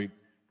married,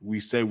 we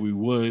said we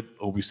would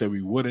or we said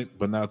we wouldn't,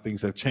 but now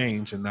things have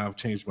changed and now I've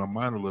changed my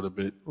mind a little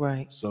bit.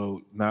 Right.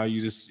 So now and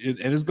it's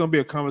going to be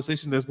a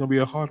conversation that's going to be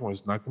a hard one.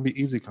 It's not going to be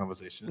an easy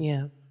conversation.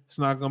 Yeah. It's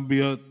not going to be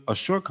a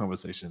short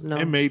conversation. No.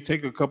 It may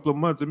take a couple of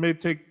months. It may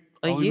take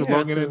A even year or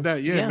longer than two.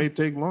 that. Yeah, Yeah. it may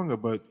take longer,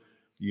 but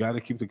you got to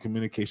keep the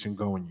communication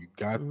going. You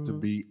got to Mhm.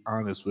 be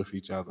honest with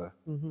each other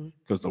Mm-hmm.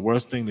 because the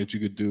worst thing that you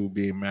could do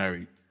being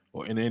married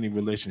or in any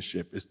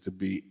relationship is to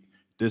be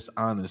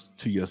dishonest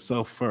to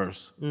yourself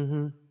first,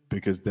 Mm-hmm.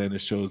 because then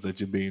it shows that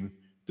you're being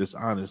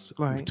dishonest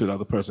Right. to the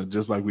other person.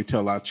 Just like we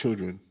tell our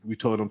children, we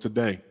told them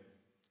today,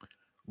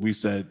 we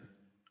said,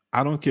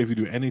 I don't care if you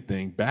do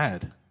anything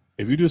bad.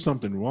 If you do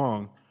something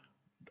wrong,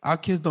 our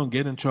kids don't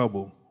get in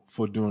trouble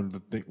for doing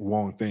the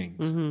wrong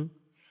things.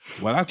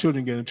 Mm-hmm. What our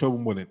children get in trouble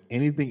more than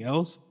anything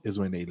else is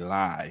when they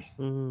lie.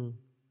 Mm-hmm.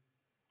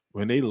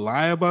 When they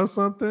lie about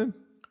something,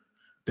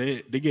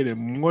 they get in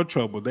more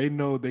trouble. They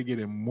know they get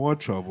in more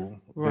trouble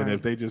than if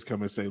Right. they just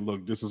come and say,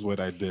 look, this is what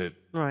I did.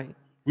 Right.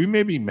 We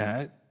may be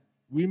mad.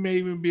 We may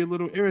even be a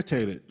little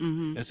irritated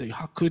Mm-hmm. and say,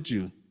 how could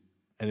you?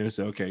 And they would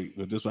say, okay,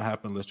 well, this will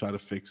happen. Let's try to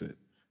fix it.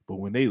 But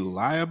when they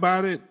lie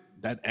about it,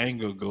 that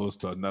anger goes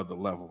to another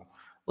level.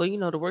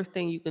 Well, the worst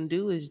thing you can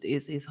do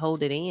is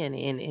hold it in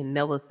and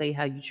never say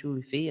how you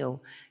truly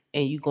feel,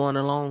 and you going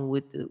along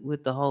with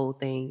the whole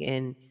thing,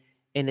 and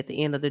at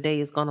the end of the day,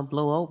 it's gonna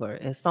blow over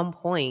at some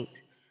point.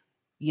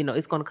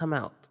 It's gonna come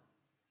out.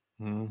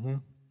 Mm-hmm.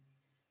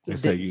 They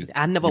say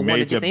I never you wanted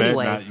made your this bed,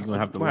 anyway. now you're gonna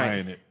have to lie Right.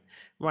 in it.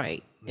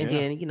 Right. And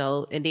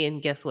Yeah. then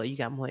guess what? You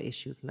got more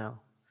issues now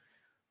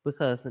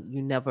because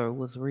you never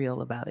was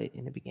real about it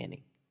in the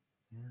beginning.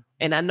 Yeah.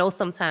 And I know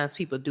sometimes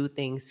people do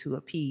things to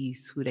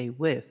appease who they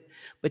with,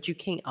 but you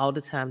can't all the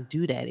time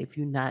do that if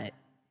you're not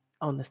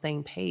on the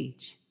same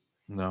page.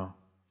 No.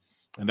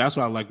 And that's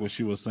why I like what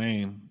she was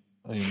saying,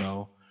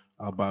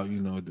 about,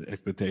 the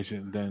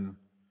expectation. Then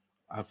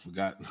I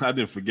forgot. I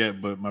didn't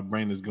forget, but my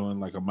brain is going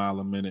like a mile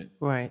a minute.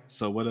 Right.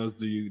 So what else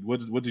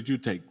what did you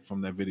take from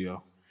that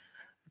video?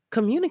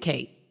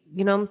 Communicate.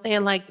 You know what I'm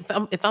saying? Like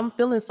if I'm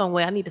feeling some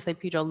way, I need to say,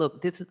 Pedro,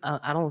 look, this is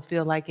I don't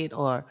feel like it,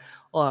 or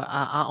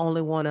I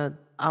only want to.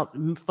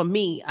 For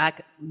me,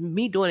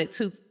 me doing it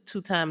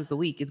two times a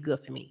week is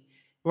good for me,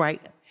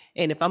 right?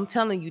 And if I'm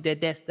telling you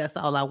that that's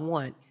all I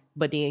want,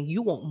 but then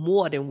you want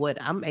more than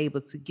what I'm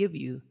able to give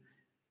you,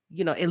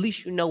 at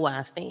least you know where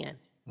I stand.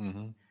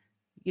 Mm-hmm.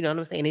 You know what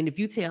I'm saying? And if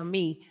you tell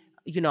me,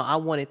 I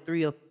wanted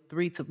three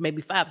to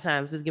maybe 5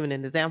 times, just giving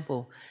an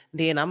example,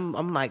 then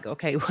I'm like,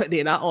 okay, well,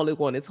 then I only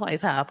wanted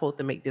twice. How I supposed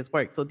to make this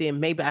work? So then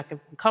maybe I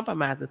can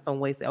compromise in some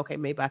way. Say, okay,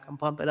 maybe I can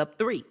bump it up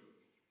 3.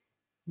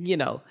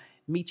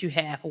 Meet you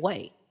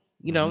halfway.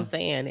 You know what I'm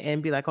saying?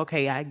 And be like,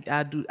 okay,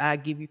 I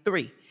give you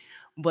 3,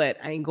 but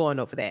I ain't going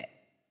over that.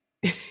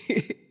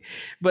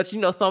 But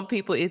some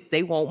people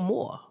they want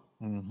more.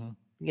 Mm-hmm.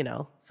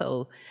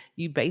 So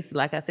you basically,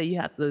 like I said, you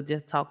have to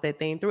just talk that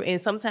thing through. And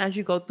sometimes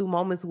you go through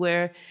moments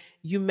where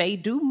you may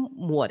do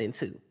more than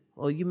 2,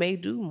 or you may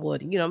do more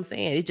than, what I'm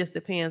saying? It just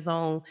depends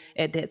on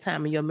at that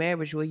time in your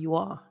marriage where you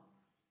are.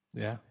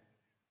 Yeah.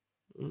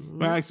 Mhm.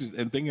 Well, actually,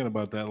 and thinking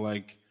about that,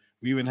 like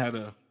we even had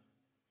a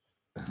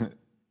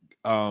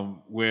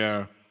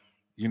where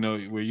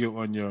where you're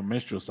on your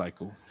menstrual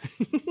cycle,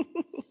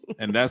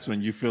 and that's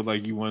when you feel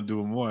like you want to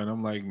do more. And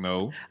I'm like,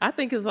 no. I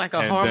think it's like a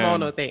And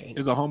hormonal then thing.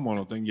 It's a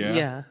hormonal thing, yeah.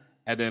 Yeah.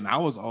 And then I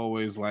was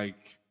always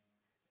like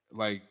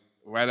right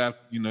after,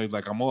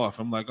 like I'm off.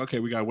 I'm like, okay,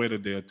 we gotta wait a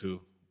day or 2.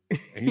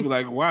 And he'd be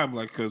like, why? I'm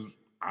like, because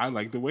I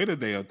like to wait a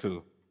day or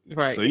 2.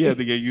 Right. So you have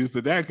to get used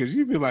to that because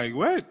you'd be like,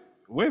 what?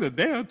 wait a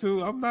day or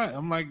two. I'm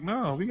like,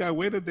 no, we gotta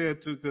wait a day or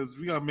two because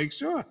we gotta make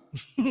sure.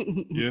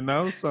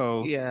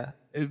 So Yeah.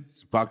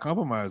 it's about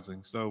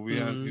compromising. So we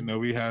have, Mhm.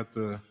 we had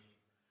to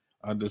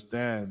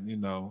understand,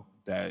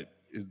 that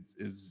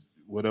is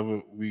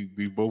whatever we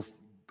both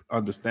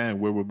understand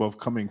where we're both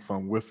coming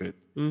from with it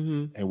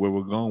Mm-hmm. and where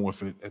we're going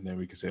with it, and then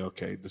we can say,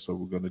 okay, this is what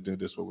we're gonna do,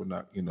 this is what we're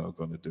not,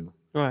 gonna do.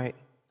 Right.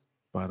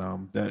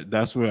 But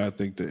that's where I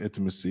think the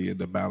intimacy and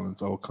the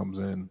balance all comes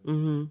in.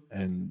 Mm-hmm.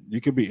 And you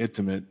can be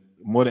intimate.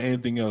 More than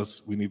anything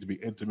else, we need to be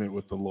intimate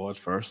with the Lord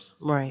first.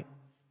 Right.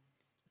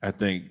 I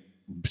think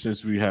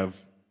since we have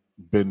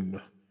been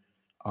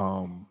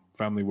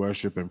family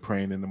worship and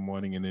praying in the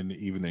morning and in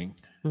the evening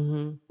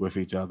Mm-hmm. with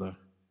each other,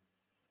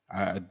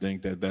 I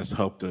think that that's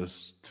helped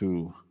us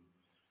to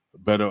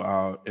better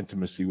our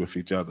intimacy with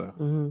each other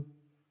Mm-hmm.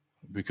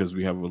 because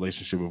we have a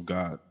relationship with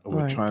God, or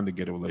we're Right. trying to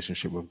get a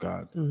relationship with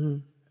God, Mm-hmm.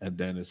 and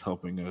then it's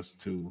helping us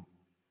to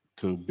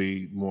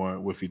be more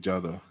with each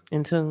other,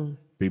 In tune.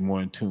 be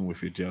more in tune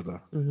with each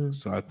other. Mm-hmm.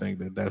 So I think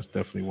that that's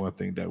definitely one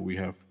thing that we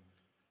have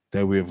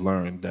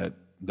learned,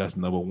 that's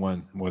number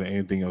one, more than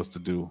anything else to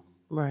do,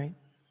 Right.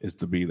 is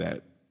to be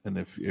that. And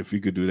if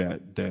you could do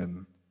that,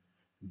 then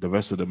the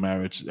rest of the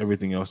marriage,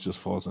 everything else just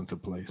falls into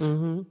place.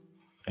 Mm-hmm.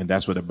 And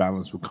that's where the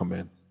balance will come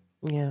in.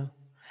 Yeah.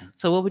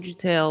 So what would you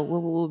tell,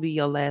 what will be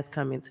your last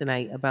comment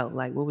tonight about,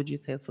 like, what would you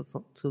tell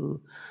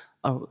to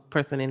a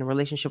person in a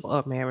relationship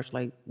or marriage?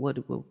 Like, what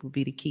would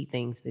be the key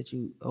things that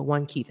or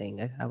one key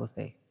thing, I would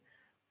say?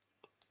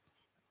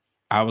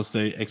 I would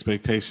say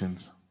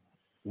expectations.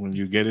 When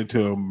you get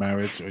into a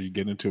marriage or you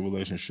get into a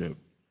relationship,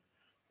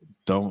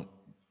 the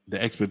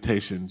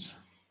expectations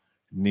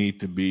need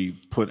to be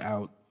put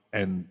out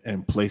and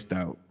placed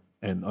out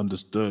and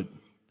understood,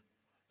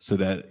 so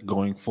that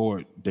going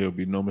forward there will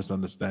be no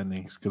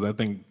misunderstandings. Because I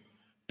think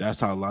that's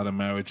how a lot of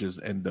marriages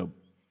end up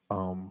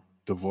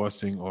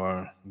divorcing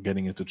or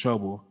getting into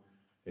trouble,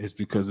 is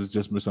because it's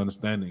just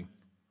misunderstanding.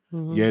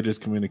 Mm-hmm. Yeah, there's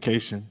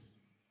communication,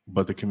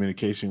 but the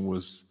communication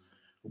was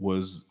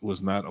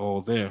not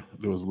all there.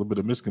 There was a little bit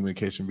of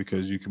miscommunication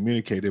because you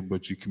communicated,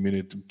 but you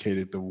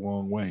communicated the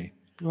wrong way.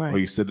 Right. Or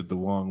you said it the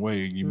wrong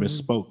way and you Mhm.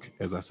 misspoke.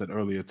 As I said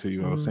earlier to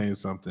you, I was saying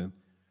something.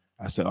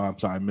 I said, "Oh, I'm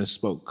sorry, I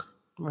misspoke."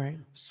 Right.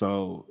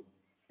 So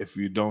if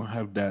you don't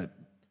have that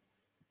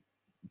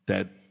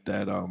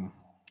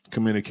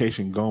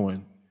communication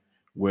going,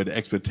 where the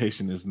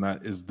expectation is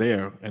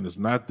there and it's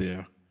not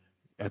there,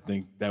 I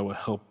think that will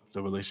help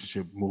the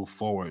relationship move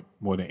forward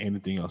more than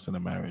anything else in a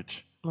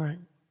marriage. Right.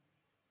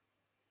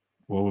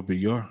 What would be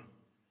your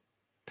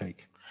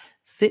take?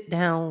 Sit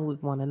down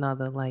with one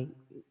another, like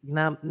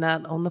not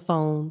on the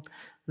phone,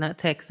 not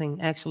texting.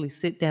 Actually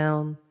sit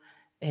down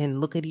and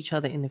look at each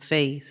other in the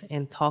face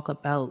and talk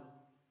about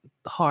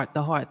the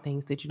hard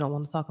things that you don't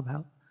want to talk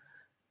about.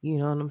 You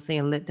know what I'm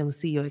saying? Let them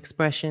see your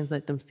expressions,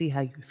 let them see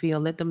how you feel,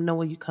 let them know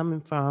where you're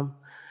coming from.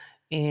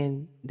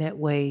 And that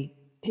way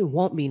it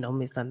won't be no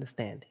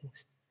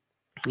misunderstandings.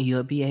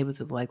 You'll be able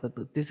to, like,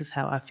 look, this is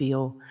how I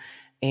feel,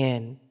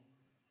 and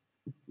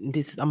I'm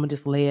gonna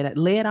just lay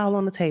it all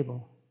on the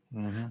table.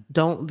 Mm-hmm.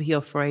 Don't be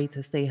afraid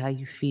to say how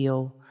you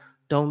feel.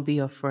 Don't be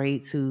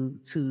afraid to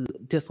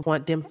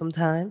disappoint them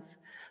sometimes.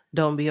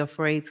 Don't be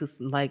afraid to,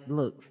 like,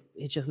 look,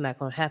 it's just not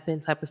gonna happen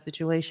type of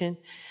situation.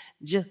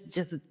 Just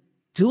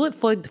do it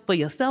for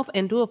yourself,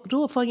 and do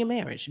it for your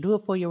marriage. Do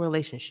it for your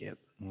relationship.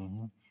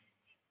 Mm-hmm.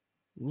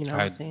 You know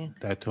what I'm saying?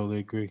 I totally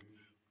agree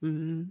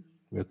Mm-hmm.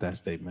 with that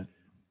statement.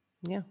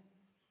 Yeah.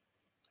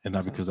 And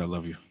not because I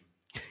love you.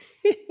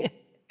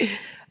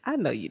 I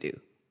know you do.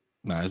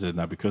 No, I said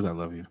not because I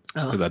love you.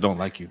 Oh. Because I don't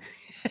like you,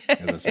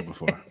 as I said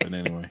before. But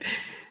anyway.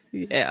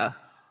 Yeah.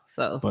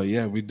 So. But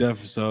yeah, we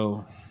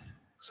so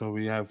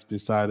we have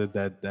decided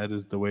that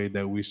is the way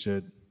that we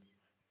should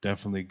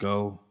definitely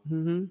go.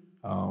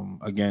 Mm-hmm.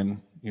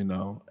 Again,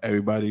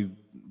 everybody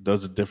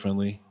does it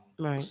differently.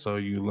 Right. So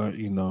you learn,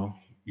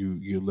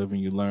 you live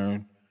and you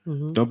learn.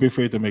 Mm-hmm. Don't be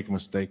afraid to make a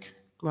mistake.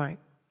 Right.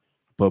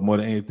 But more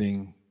than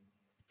anything,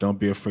 don't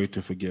be afraid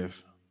to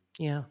forgive.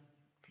 Yeah.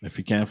 If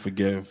you can't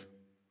forgive,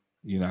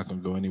 you're not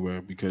going to go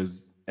anywhere,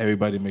 because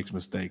everybody makes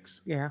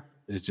mistakes. Yeah.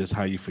 It's just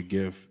how you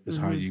forgive. It's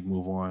how you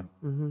move on.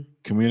 Mm-hmm.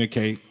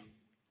 Communicate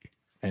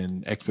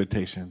and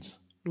expectations.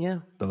 Yeah.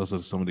 Those are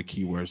some of the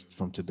key words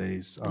from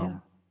today's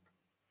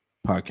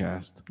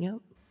podcast. Yep.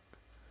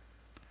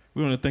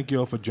 We want to thank you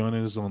all for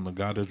joining us on the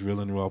God is Real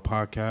and Raw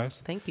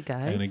podcast. Thank you,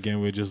 guys. And again,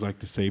 we'd just like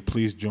to say,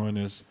 please join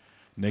us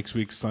next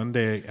week,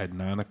 Sunday at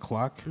 9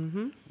 o'clock.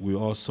 Mm-hmm. We're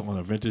also on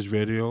a Vintage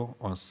Radio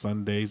on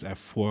Sundays at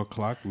 4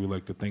 o'clock. We'd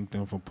like to thank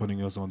them for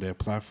putting us on their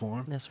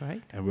platform. That's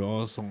right. And we're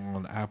also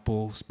on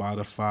Apple,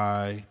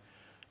 Spotify,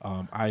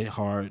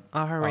 iHeart.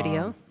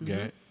 Radio.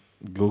 Yeah,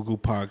 Google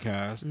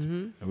Podcast.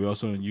 Mm-hmm. And we're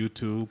also on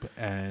YouTube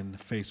and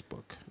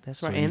Facebook.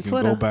 That's right. So you And can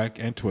Twitter. go back,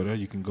 and Twitter.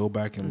 You can go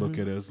back and look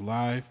Mm-hmm. at us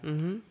live,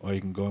 or you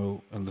can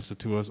go and listen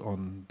to us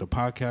on the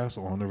podcast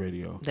or on the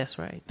radio. That's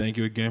right. Thank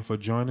you again for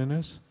joining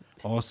us.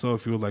 Also,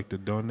 if you would like to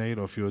donate,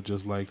 or if you would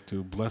just like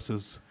to bless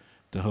us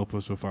to help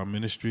us with our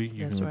ministry,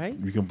 you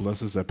can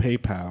bless us at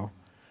PayPal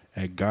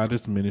at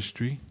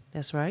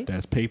That's right.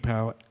 That's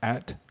PayPal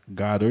at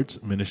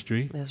Goddard's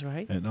Ministry. That's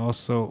right. And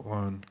also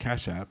on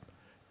Cash App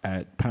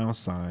at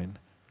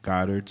 #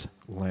 Goddard's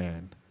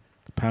Land.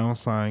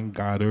 #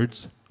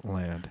 Goddard's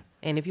Land.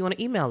 And if you want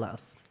to email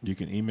us, You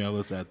can email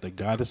us at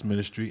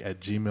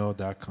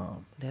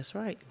thegoddessministry@gmail.com. that's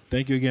right.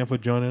 Thank you again for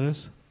joining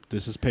us.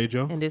 This is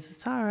Pedro. And this is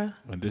Tara.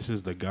 And this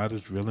is the God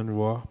is Real and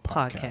Raw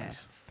podcast.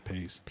 Podcast.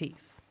 Peace.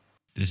 Peace.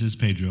 This is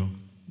Pedro,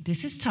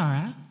 This is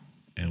Tara.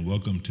 and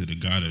welcome to the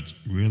Goddard's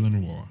Real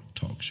and Raw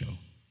talk show.